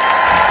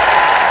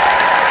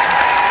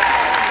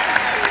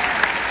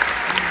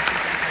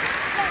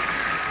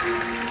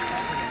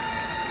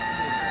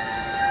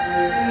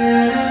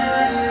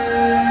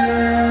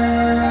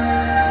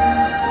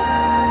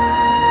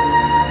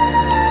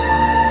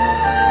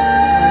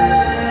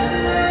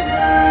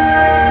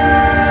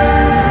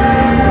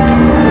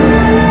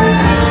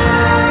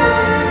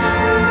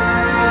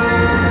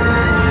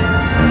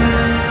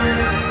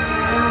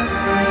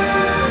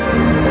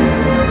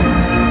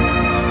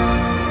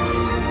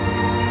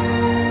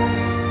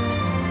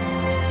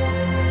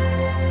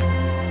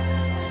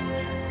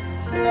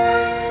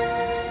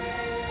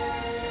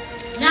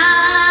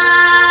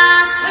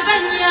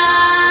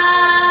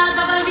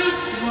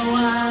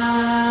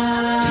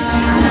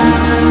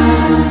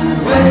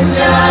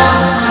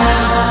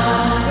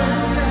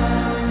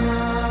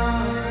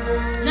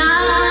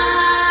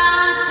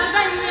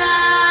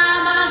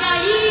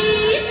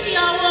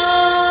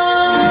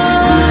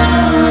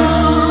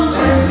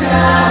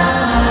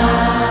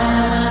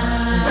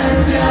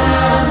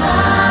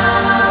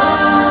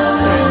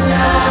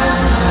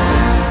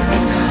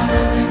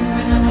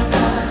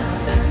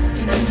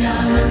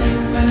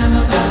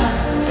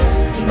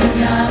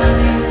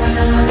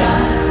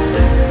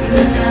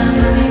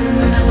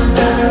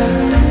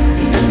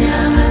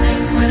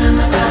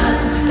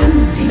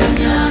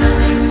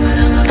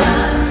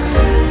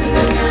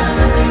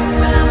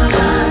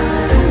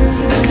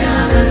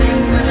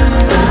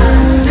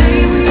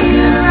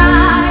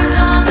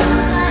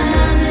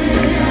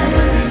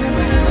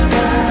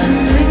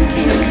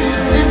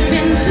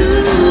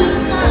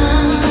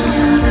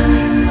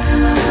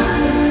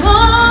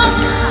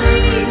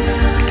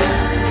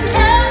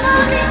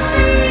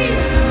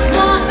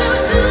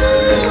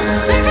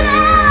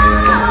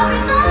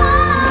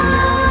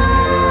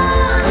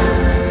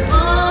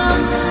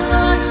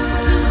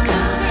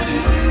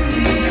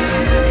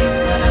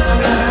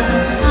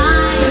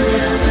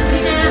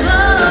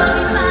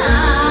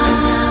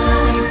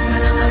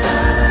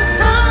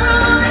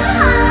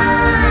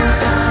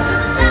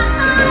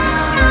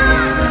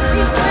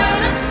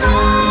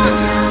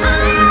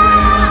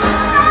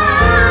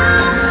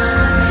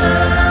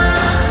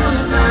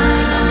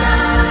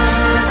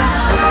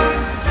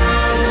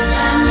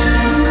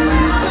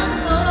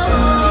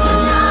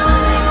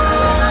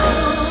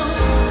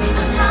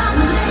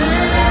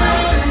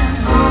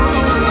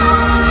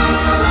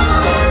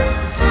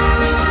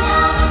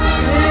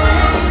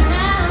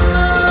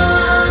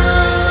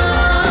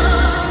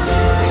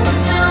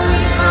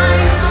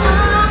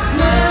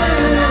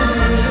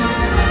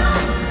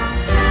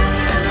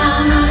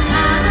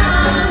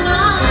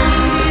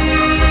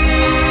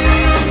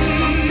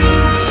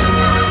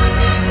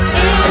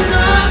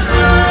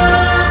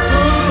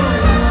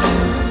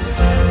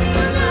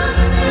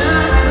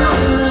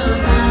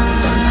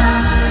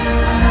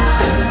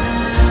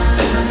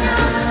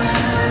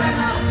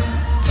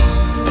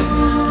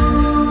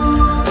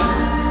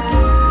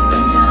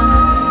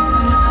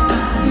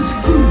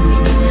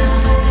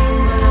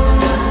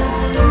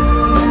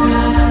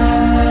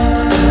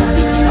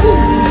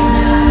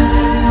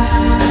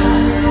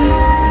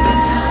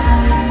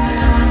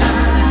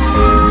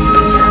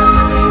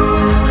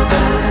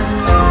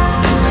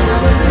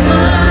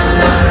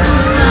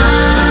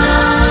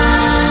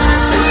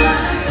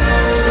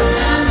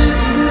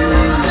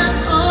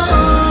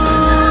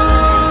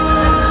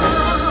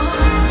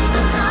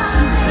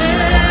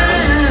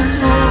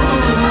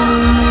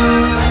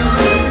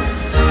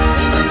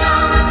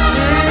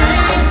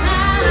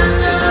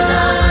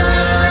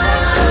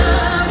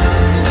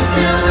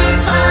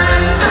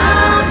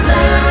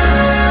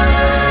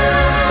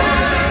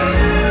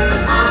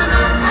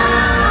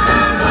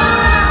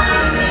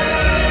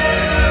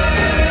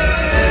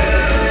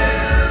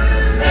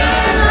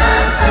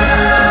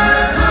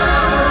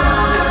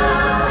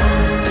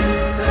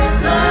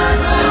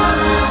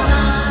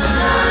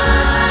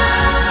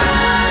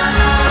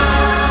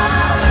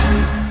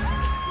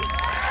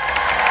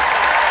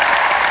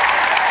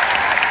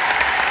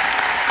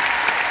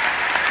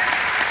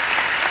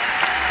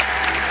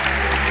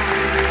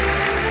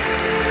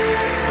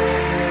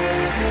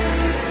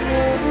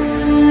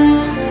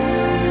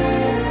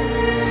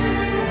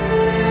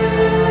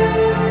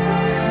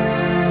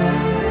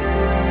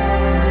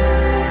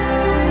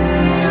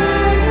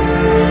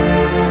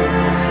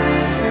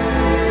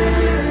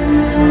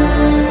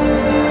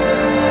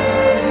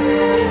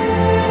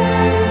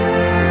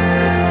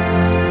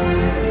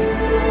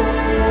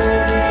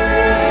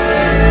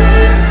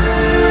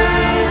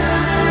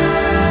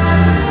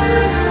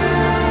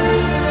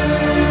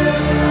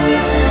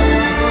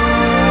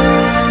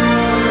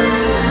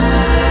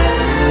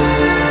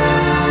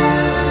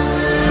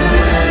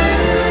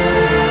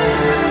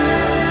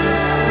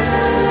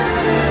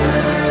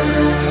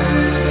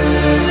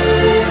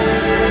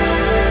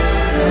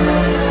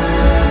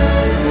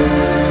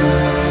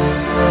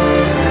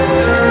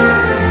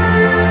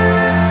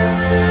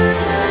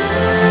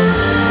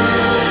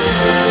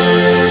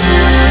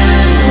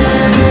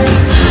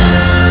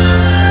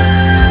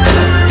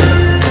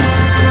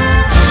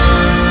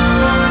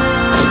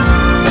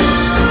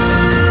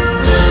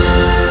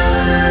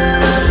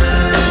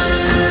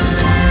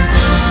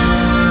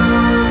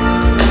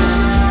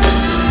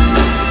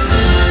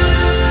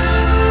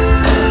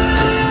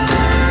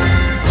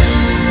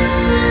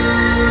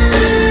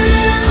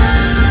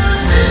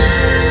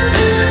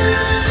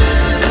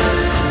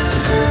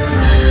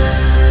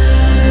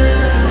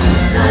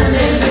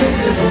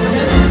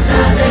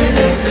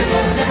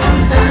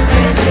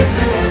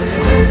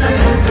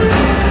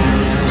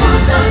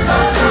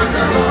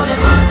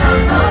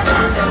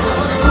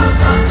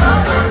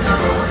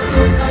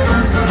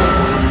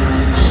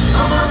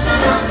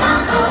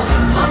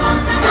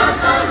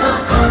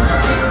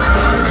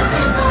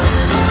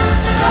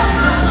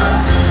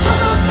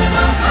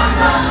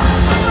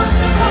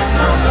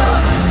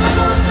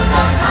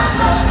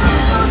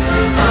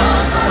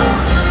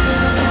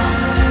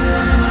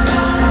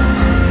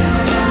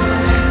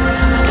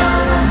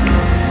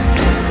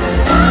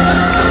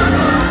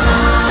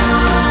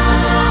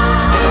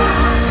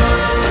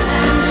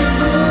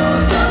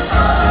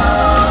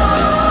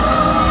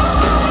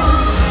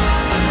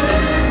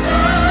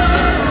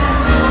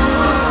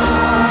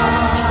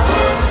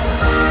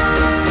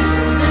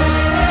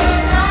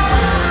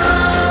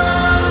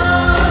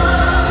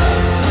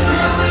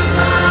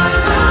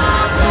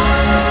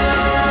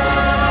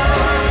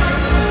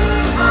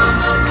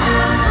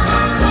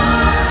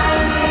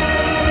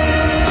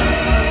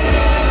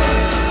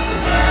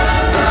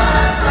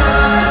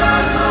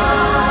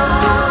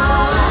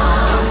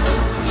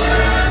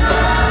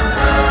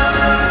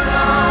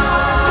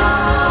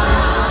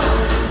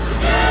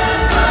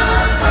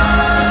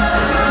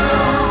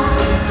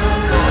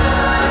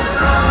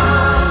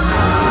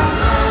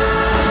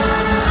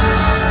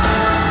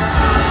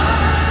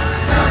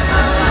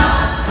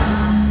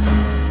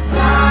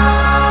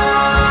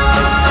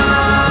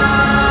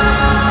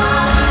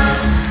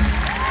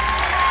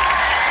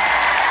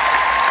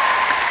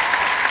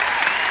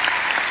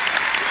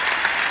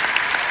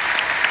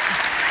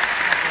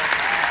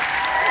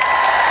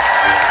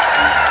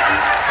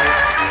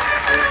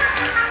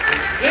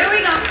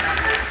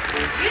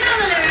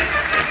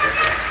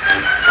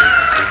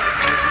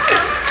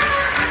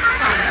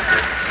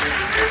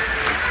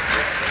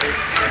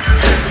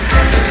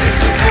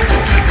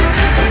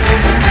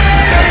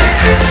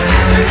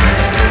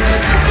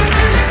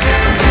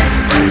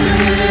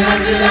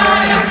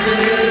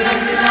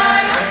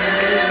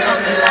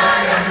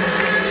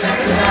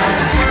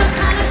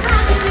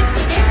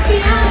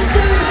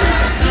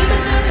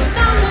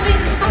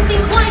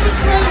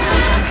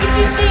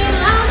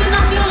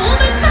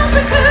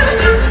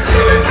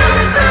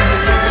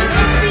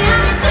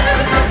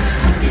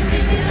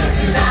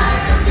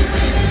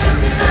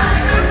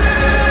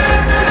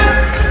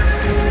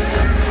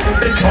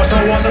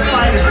 Toto was a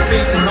famous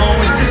speaking,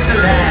 always just a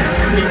lad.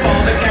 My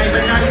father gave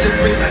a name to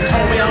drink and